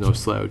Howard is no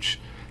slouch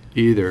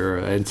either,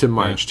 and Tim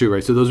March too,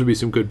 right? So those would be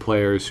some good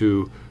players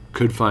who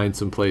could find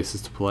some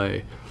places to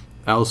play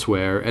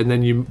elsewhere. And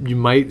then you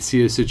might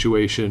see a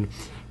situation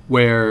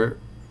where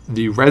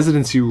the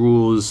residency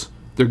rules,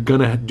 they're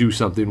gonna do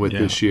something with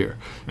this year.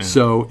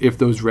 So if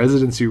those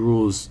residency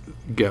rules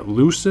get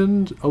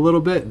loosened a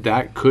little bit,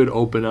 that could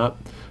open up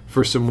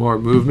for some more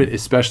movement,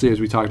 especially as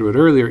we talked about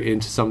earlier,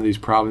 into some of these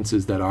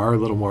provinces that are a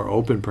little more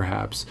open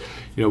perhaps.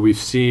 We've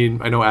seen,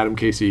 I know Adam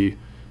Casey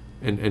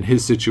and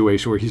his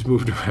situation where he's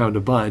moved around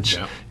a bunch.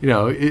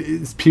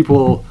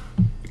 People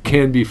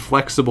can be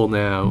flexible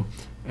now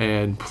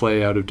and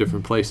play out of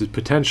different places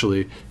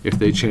potentially if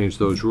they change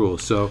those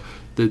rules. So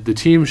the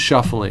team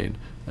shuffling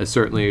is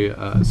certainly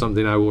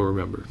something I will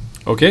remember.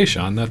 Okay,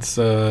 Sean, that's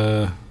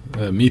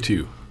me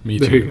too.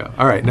 There you go.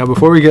 All right, now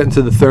before we get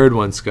into the third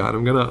one, Scott,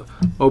 I'm going to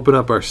open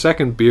up our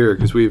second beer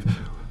because we've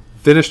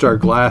finished our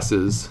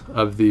glasses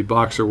of the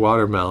Boxer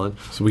Watermelon.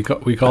 So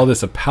we call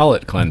this a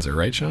palate cleanser,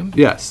 right, Sean?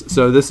 Yes.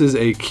 So this is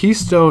a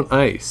Keystone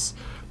Ice.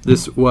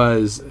 This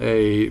was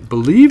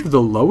believe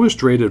the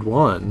lowest rated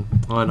one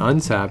on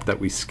Untappd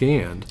that we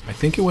scanned. I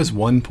think it was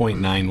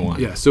 1.91.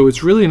 Yeah, so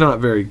it's really not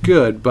very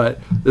good, but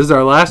this is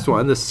our last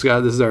one. This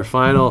is our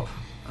final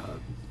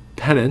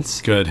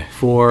penance. Good.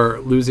 For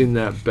losing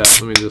that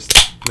bet. Let me just,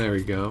 there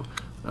we go.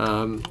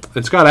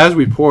 And Scott, as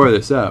we pour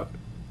this out,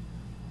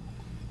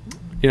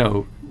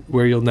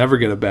 where you'll never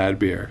get a bad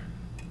beer.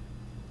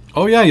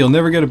 Oh, yeah, you'll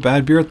never get a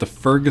bad beer at the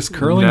Fergus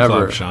Curling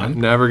Club,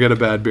 Sean. Never get a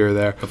bad beer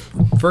there.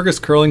 Fergus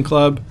Curling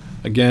Club,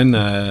 again,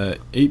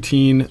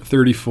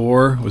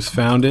 1834 was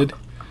founded.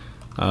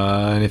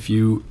 And if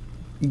you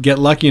get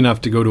lucky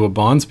enough to go to a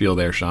Bonspiel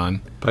there,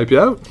 Sean. Pipe you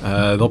out?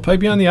 They'll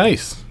pipe you on the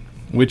ice,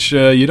 which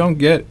you don't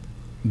get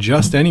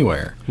just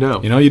anywhere.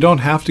 No. You don't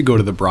have to go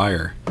to the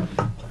Briar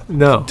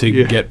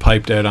to get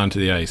piped out onto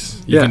the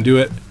ice. You can do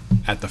it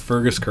at the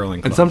Fergus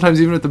Curling Club. And sometimes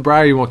even at the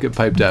Briar you won't get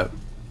piped out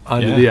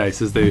onto the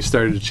ice as they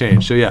started to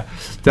change. So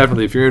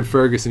definitely if you're in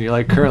Fergus and you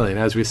like curling,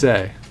 as we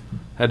say,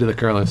 head to the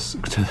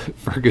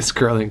Fergus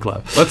Curling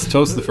Club. Let's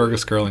toast the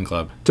Fergus Curling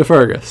Club. To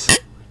Fergus.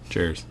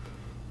 Cheers.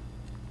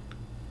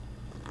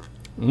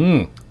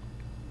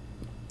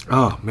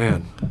 Oh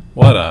man,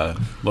 what a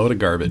load of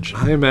garbage.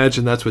 I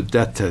imagine that's what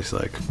death tastes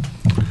like.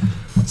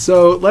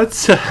 So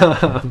let's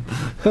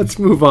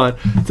move on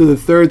to the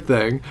third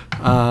thing.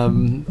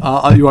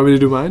 You want me to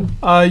do mine?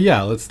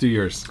 Yeah, let's do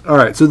yours. All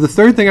right. So the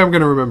third thing I'm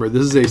going to remember.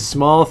 This is a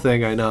small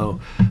thing, I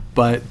know,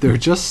 but there are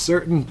just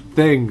certain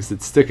things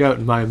that stick out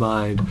in my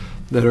mind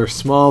that are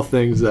small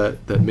things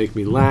that make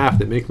me laugh,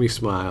 that make me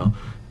smile,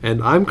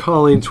 and I'm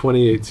calling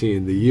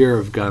 2018 the year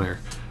of Gunner.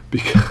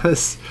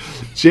 Because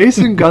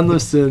Jason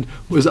Gunnlason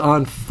was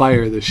on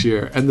fire this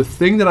year. And the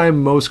thing that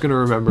I'm most going to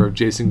remember of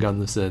Jason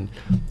Gunnlason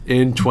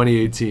in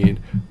 2018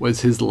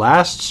 was his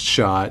last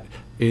shot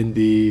in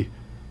the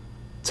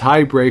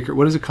tiebreaker.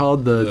 What is it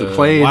called? The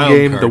play-in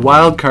game, the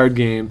wild card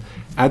game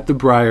at the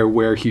Briar,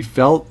 where he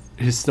felt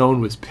his stone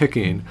was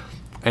picking.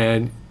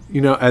 And,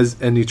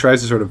 and he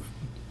tries to sort of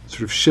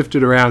shift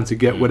it around to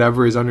get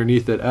whatever is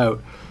underneath it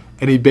out.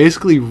 And he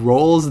basically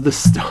rolls the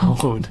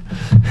stone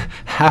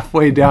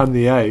halfway down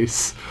the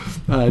ice.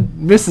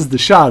 Misses the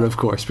shot, of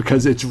course,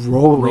 because it's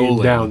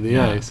rolling down the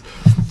ice.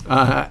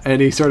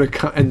 And he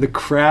and the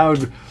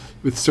crowd,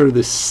 with sort of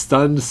this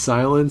stunned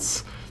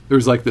silence, there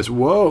was like this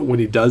whoa when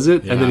he does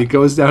it. And then he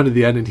goes down to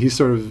the end and he's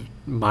sort of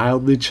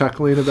mildly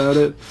chuckling about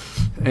it.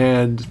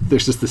 And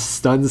there's just this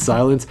stunned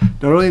silence,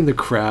 not only in the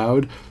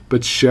crowd,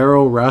 but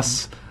Cheryl,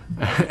 Russ,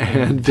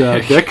 and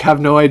Vic have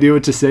no idea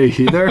what to say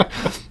either.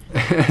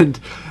 And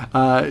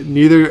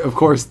neither, of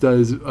course,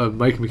 does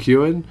Mike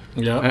McEwen.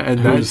 Yeah, and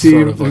that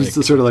team was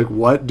sort of like,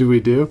 what do we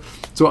do?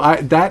 So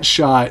that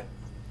shot,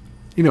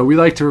 we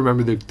like to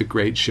remember the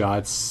great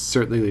shots.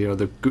 Certainly,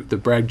 the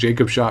Brad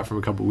Jacobs shot from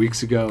a couple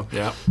weeks ago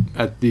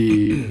at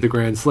the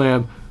Grand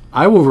Slam.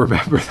 I will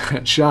remember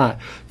that shot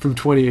from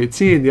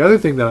 2018. The other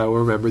thing that I will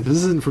remember, this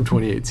isn't from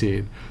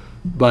 2018,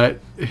 but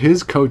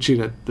his coaching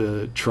at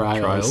the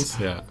trials.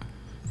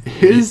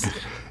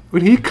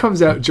 When he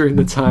comes out during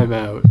the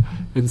timeout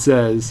and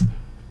says,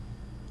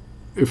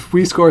 if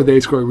we score, they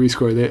score, we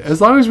score, they. As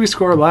long as we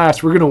score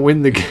last, we're going to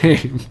win the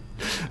game.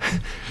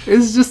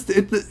 It's just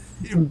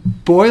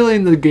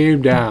boiling the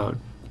game down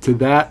to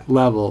that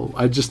level.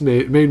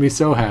 It made me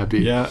so happy.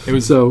 Yeah, it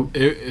was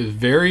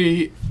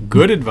very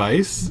good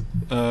advice.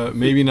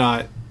 Maybe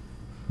not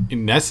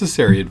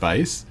necessary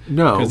advice.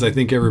 No, because I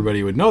think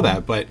everybody would know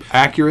that, but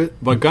accurate.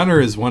 But Gunner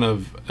is one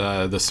of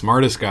the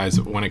smartest guys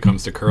when it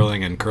comes to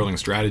curling and curling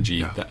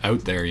strategy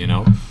out there.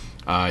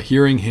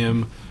 Hearing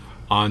him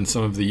on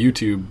some of the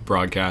YouTube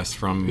broadcasts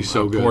from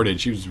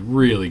Portage, he was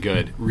really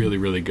good, really,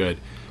 really good.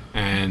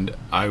 And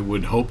I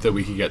would hope that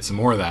we could get some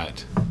more of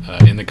that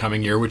in the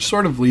coming year, which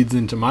sort of leads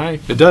into my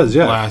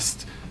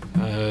last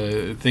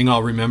thing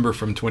I'll remember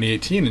from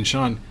 2018. And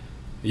Sean,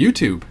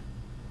 YouTube,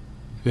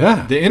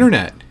 the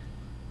internet.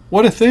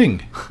 What a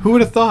thing. Who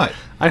would have thought?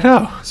 I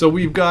know. So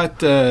we've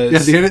got... Yeah,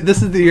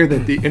 this is the year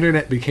that the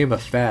internet became a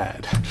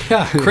fad.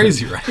 Yeah,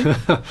 crazy, right?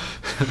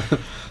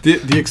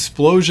 The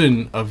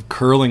explosion of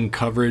curling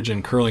coverage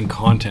and curling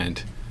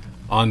content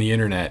on the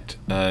internet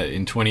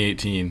in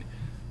 2018,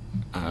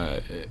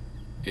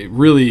 it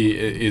really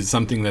is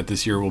something that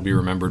this year will be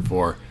remembered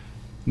for.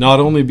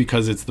 Not only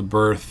because it's the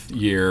birth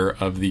year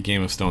of the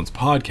Game of Stones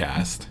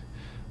podcast,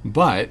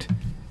 but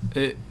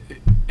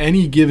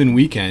any given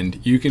weekend,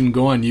 you can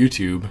go on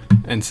YouTube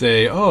and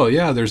say, oh,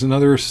 yeah, there's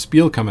another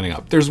Spiel coming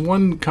up. There's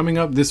one coming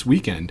up this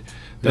weekend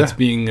that's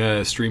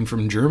being streamed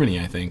from Germany,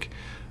 I think.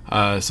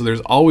 So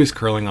there's always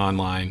curling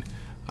online,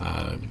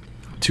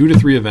 2 to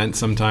 3 events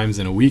sometimes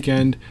in a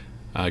weekend,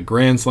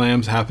 Grand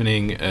Slams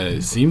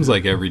happening seems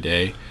like every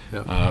day.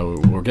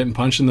 We're getting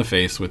punched in the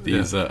face with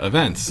these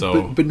events.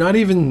 So, but not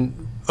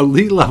even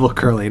elite level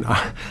curling.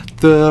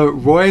 The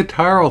Roy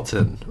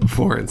Tarleton,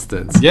 for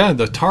instance. Yeah,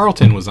 the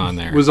Tarleton was on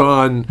there. Was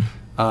on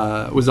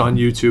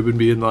YouTube and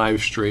being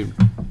live streamed.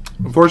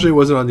 Unfortunately, it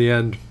wasn't on the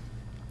end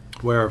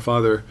where our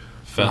father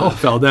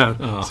fell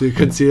down, so you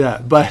couldn't see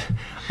that. But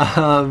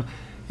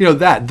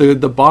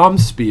the bomb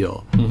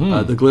spiel,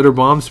 the glitter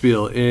bomb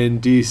spiel in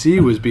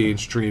DC was being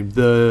streamed.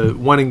 The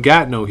one in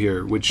Gatineau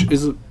here, which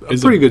is a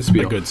pretty good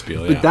spiel. A good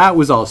spiel, But that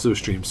was also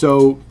streamed.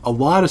 So a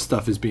lot of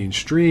stuff is being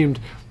streamed.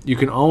 You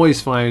can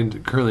always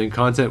find curling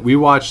content. We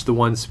watched the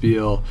one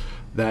spiel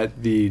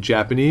that the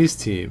Japanese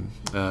team,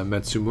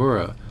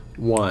 Matsumura,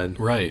 won.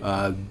 Right.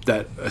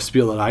 That a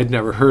spiel that I'd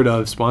never heard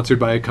of, sponsored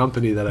by a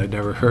company that I'd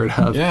never heard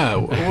of. Yeah.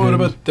 What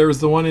about, there was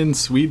the one in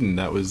Sweden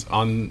that was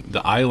on the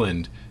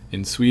island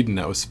in Sweden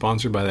that was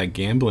sponsored by that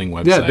gambling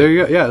website. Yeah, there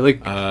you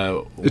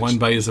go. Yeah, won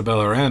by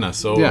Isabella Arana.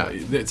 So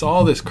it's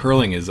all this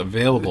curling is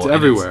available. It's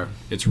everywhere.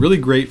 It's really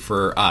great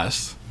for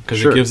us because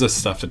Sure. it gives us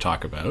stuff to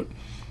talk about.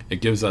 It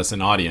gives us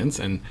an audience,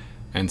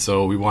 and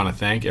so we want to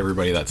thank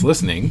everybody that's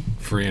listening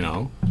for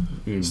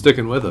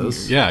sticking with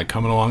us. Yeah,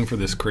 coming along for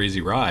this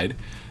crazy ride,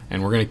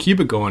 and we're going to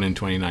keep it going in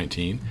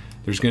 2019.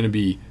 There's going to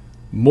be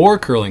more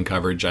curling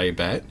coverage, I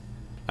bet.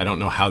 I don't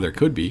know how there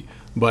could be.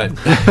 But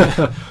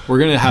we're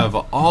going to have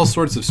all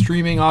sorts of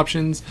streaming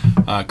options.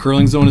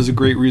 Curling Zone is a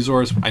great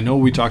resource. I know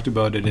we talked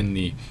about it in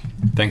the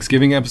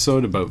Thanksgiving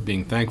episode about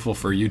being thankful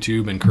for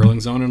YouTube and Curling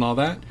Zone and all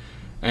that.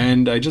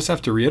 And I just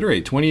have to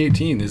reiterate,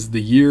 2018 is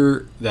the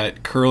year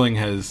that curling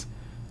has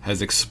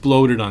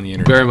exploded on the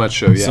internet. Very much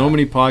so, yeah. So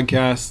many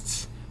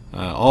podcasts,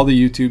 all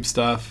the YouTube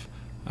stuff.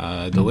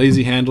 The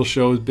Lazy Handle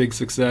show is big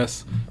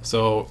success.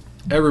 So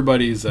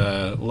everybody's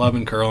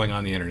loving curling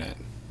on the internet.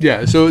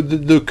 Yeah, so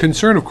the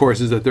concern, of course,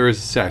 is that there is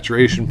a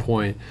saturation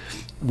point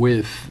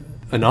with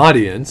an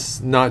audience,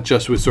 not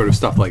just with sort of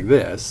stuff like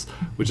this,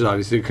 which is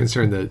obviously a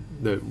concern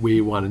that we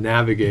want to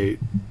navigate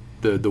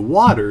the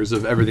waters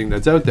of everything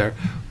that's out there,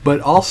 but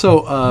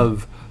also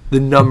of the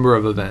number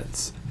of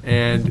events.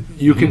 And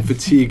you can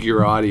fatigue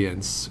your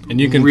audience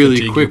and you can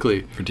really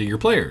quickly. Fatigue your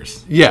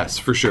players. Yes,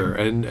 for sure.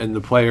 And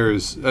the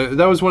players,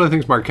 that was one of the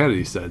things Mark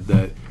Kennedy said,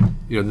 that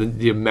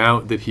the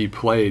amount that he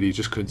played, he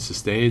just couldn't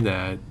sustain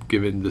that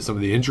given some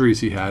of the injuries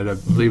he had. I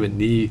believe a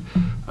knee,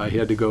 he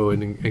had to go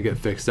in and get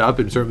fixed up.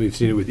 And certainly we've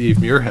seen it with Eve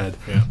Muirhead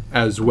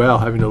as well,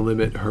 having to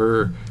limit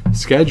her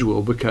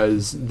schedule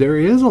because there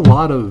is a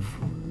lot of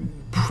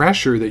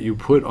pressure that you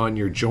put on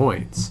your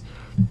joints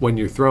when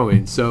you're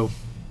throwing. So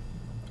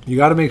you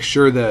got to make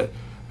sure that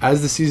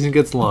as the season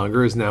gets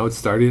longer, as now it's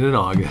starting in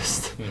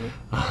August,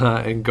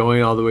 and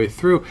going all the way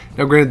through.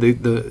 Now,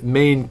 granted, the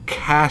main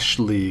cash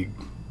league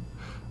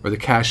or the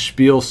cash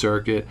spiel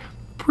circuit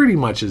pretty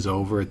much is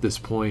over at this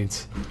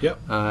point. Yep.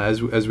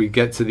 As we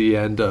get to the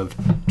end of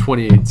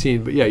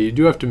 2018, but yeah, you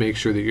do have to make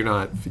sure that you're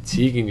not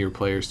fatiguing your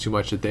players too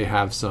much, that they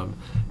have some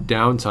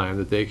downtime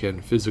that they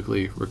can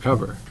physically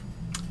recover.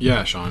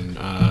 Yeah, Sean.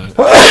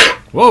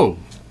 Whoa.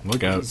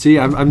 Look out. See,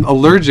 I'm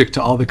allergic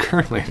to all the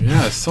curling.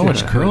 Yeah, so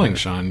much curling,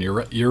 Sean.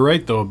 You're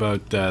right, though,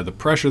 about the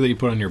pressure that you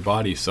put on your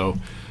body. So,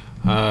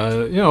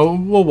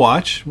 we'll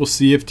watch. We'll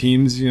see if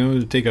teams,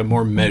 take a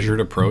more measured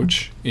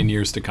approach in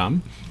years to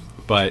come.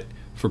 But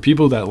for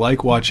people that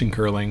like watching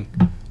curling,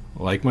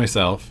 like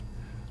myself,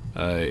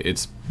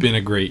 it's been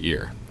a great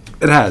year.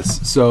 It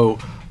has. So,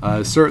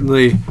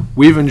 certainly,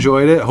 we've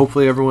enjoyed it.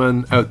 Hopefully,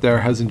 everyone out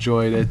there has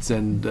enjoyed it.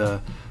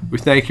 And we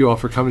thank you all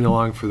for coming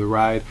along for the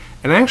ride.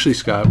 And actually,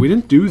 Scott, we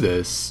didn't do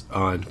this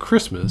on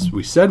Christmas.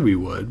 We said we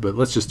would, but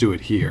let's just do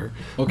it here.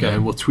 Okay.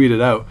 And we'll tweet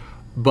it out.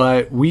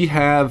 But we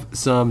have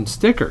some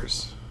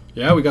stickers.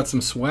 Yeah, we got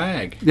some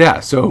swag.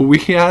 Yeah, so we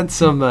had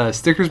some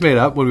stickers made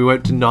up when we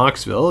went to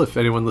Knoxville. If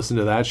anyone listened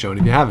to that show, and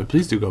if you haven't,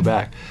 please do go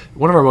back.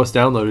 One of our most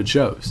downloaded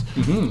shows,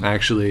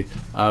 actually.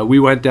 We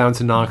went down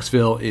to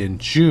Knoxville in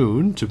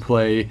June to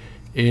play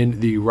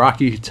in the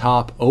Rocky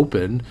Top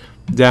Open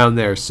down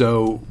there.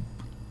 So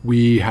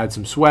we had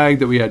some swag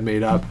that we had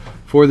made up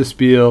for the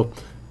spiel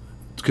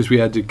because we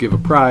had to give a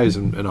prize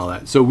and all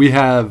that. So we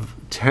have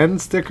 10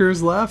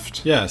 stickers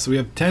left. Yeah, so we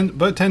have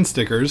 10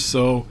 stickers.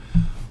 So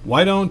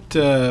why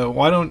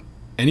don't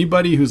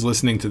anybody who's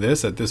listening to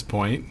this at this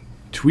point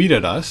tweet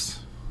at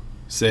us,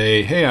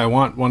 say, hey, I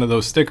want one of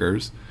those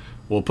stickers.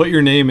 we'll put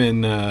your name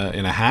in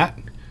a hat,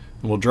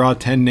 and we'll draw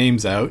 10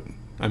 names out.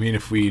 I mean,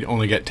 if we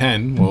only get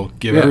 10, we'll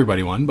give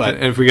everybody one. But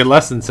and if we get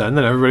less than 10,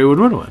 then everybody would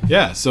win one.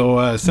 Yeah,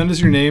 so send us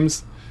your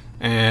names,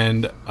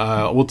 and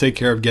we'll take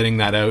care of getting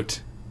that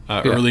out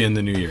early in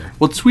the new year.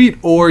 Well, tweet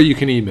or you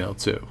can email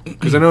too,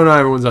 because I know not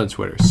everyone's on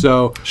Twitter.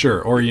 So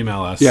sure, or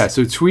email us. Yeah,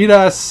 so tweet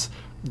us.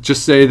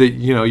 Just say that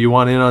you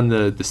want in on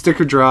the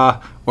sticker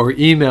draw, or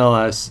email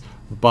us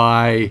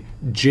by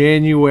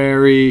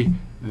January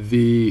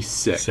the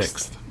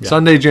 6th. Yeah.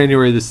 Sunday,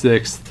 January the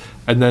 6th.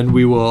 And then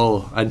we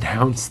will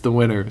announce the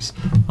winners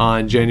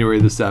on January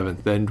the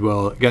 7th. Then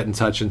we'll get in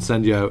touch and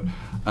send you out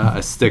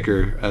a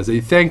sticker as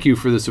a thank you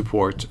for the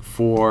support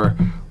for,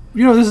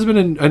 this has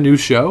been a new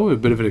show, a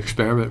bit of an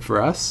experiment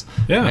for us.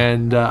 Yeah.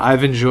 And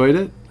I've enjoyed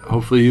it.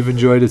 Hopefully you've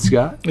enjoyed it,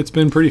 Scott. It's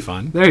been pretty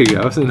fun. There you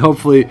go. And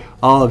hopefully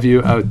all of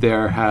you out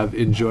there have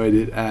enjoyed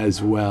it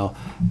as well.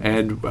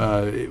 And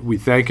we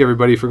thank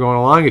everybody for going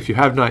along. If you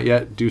have not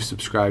yet, do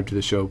subscribe to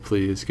the show,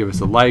 please. Give us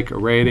a like, a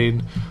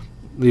rating,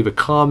 leave a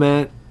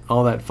comment,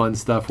 all that fun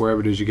stuff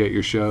wherever it is you get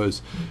your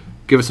shows.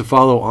 Give us a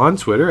follow on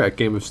Twitter at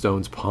Game of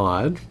Stones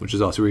Pod, which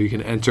is also where you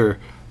can enter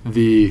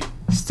the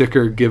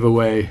sticker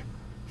giveaway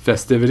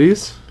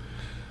festivities.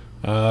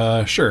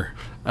 Sure.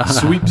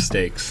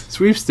 Sweepstakes.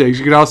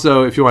 You can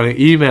also, if you want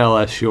to email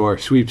us your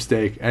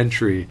sweepstake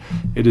entry,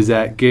 it is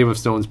at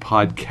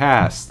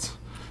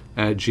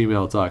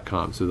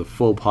gameofstonespodcast@gmail.com. So the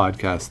full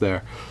podcast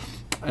there.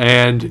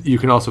 And you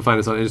can also find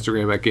us on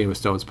Instagram at Game of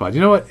Stones Pod.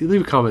 You know what?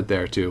 Leave a comment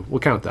there too. We'll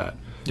count that.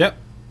 Yep.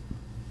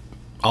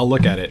 I'll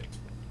look at it.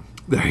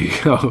 There you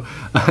go.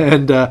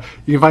 And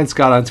you can find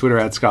Scott on Twitter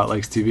at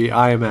ScottLikesTV.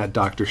 I am at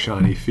Dr.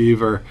 Shawnee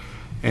Fever.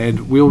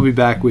 And we'll be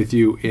back with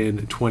you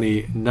in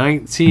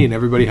 2019.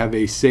 Everybody have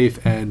a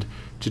safe end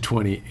to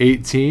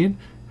 2018.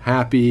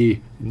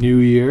 Happy New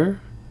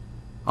Year.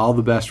 All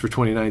the best for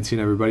 2019,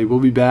 everybody. We'll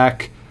be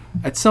back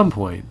at some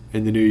point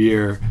in the new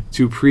year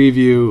to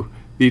preview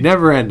the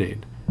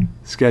never-ending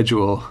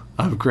schedule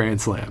of Grand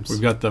Slams.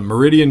 We've got the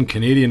Meridian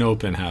Canadian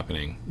Open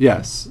happening.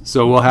 Yes.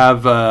 So we'll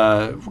have,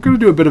 we're going to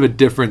do a bit of a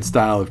different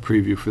style of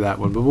preview for that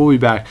one, but we'll be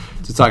back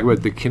to talk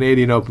about the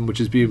Canadian Open, which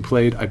is being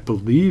played, I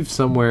believe,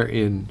 somewhere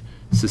in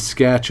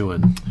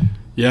Saskatchewan.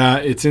 Yeah,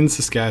 it's in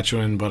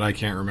Saskatchewan, but I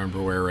can't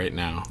remember where right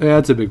now. Yeah,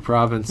 it's a big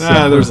province.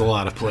 There's a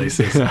lot of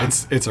places.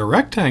 It's a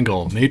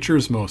rectangle,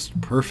 nature's most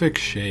perfect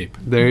shape.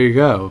 There you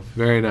go.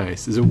 Very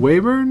nice. Is it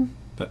Weyburn?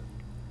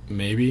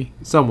 Maybe.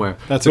 Somewhere.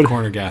 That's a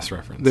corner gas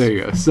reference. There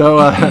you go.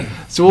 So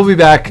so we'll be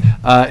back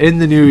in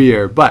the new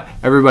year. But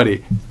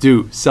everybody,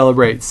 do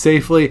celebrate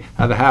safely.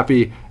 Have a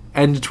happy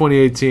end of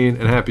 2018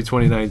 and a happy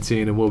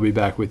 2019, and we'll be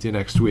back with you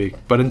next week.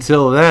 But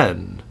until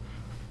then,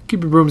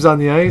 keep your brooms on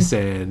the ice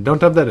and don't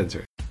dump that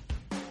insert.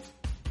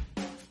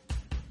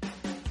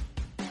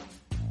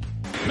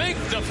 Make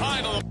the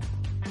final.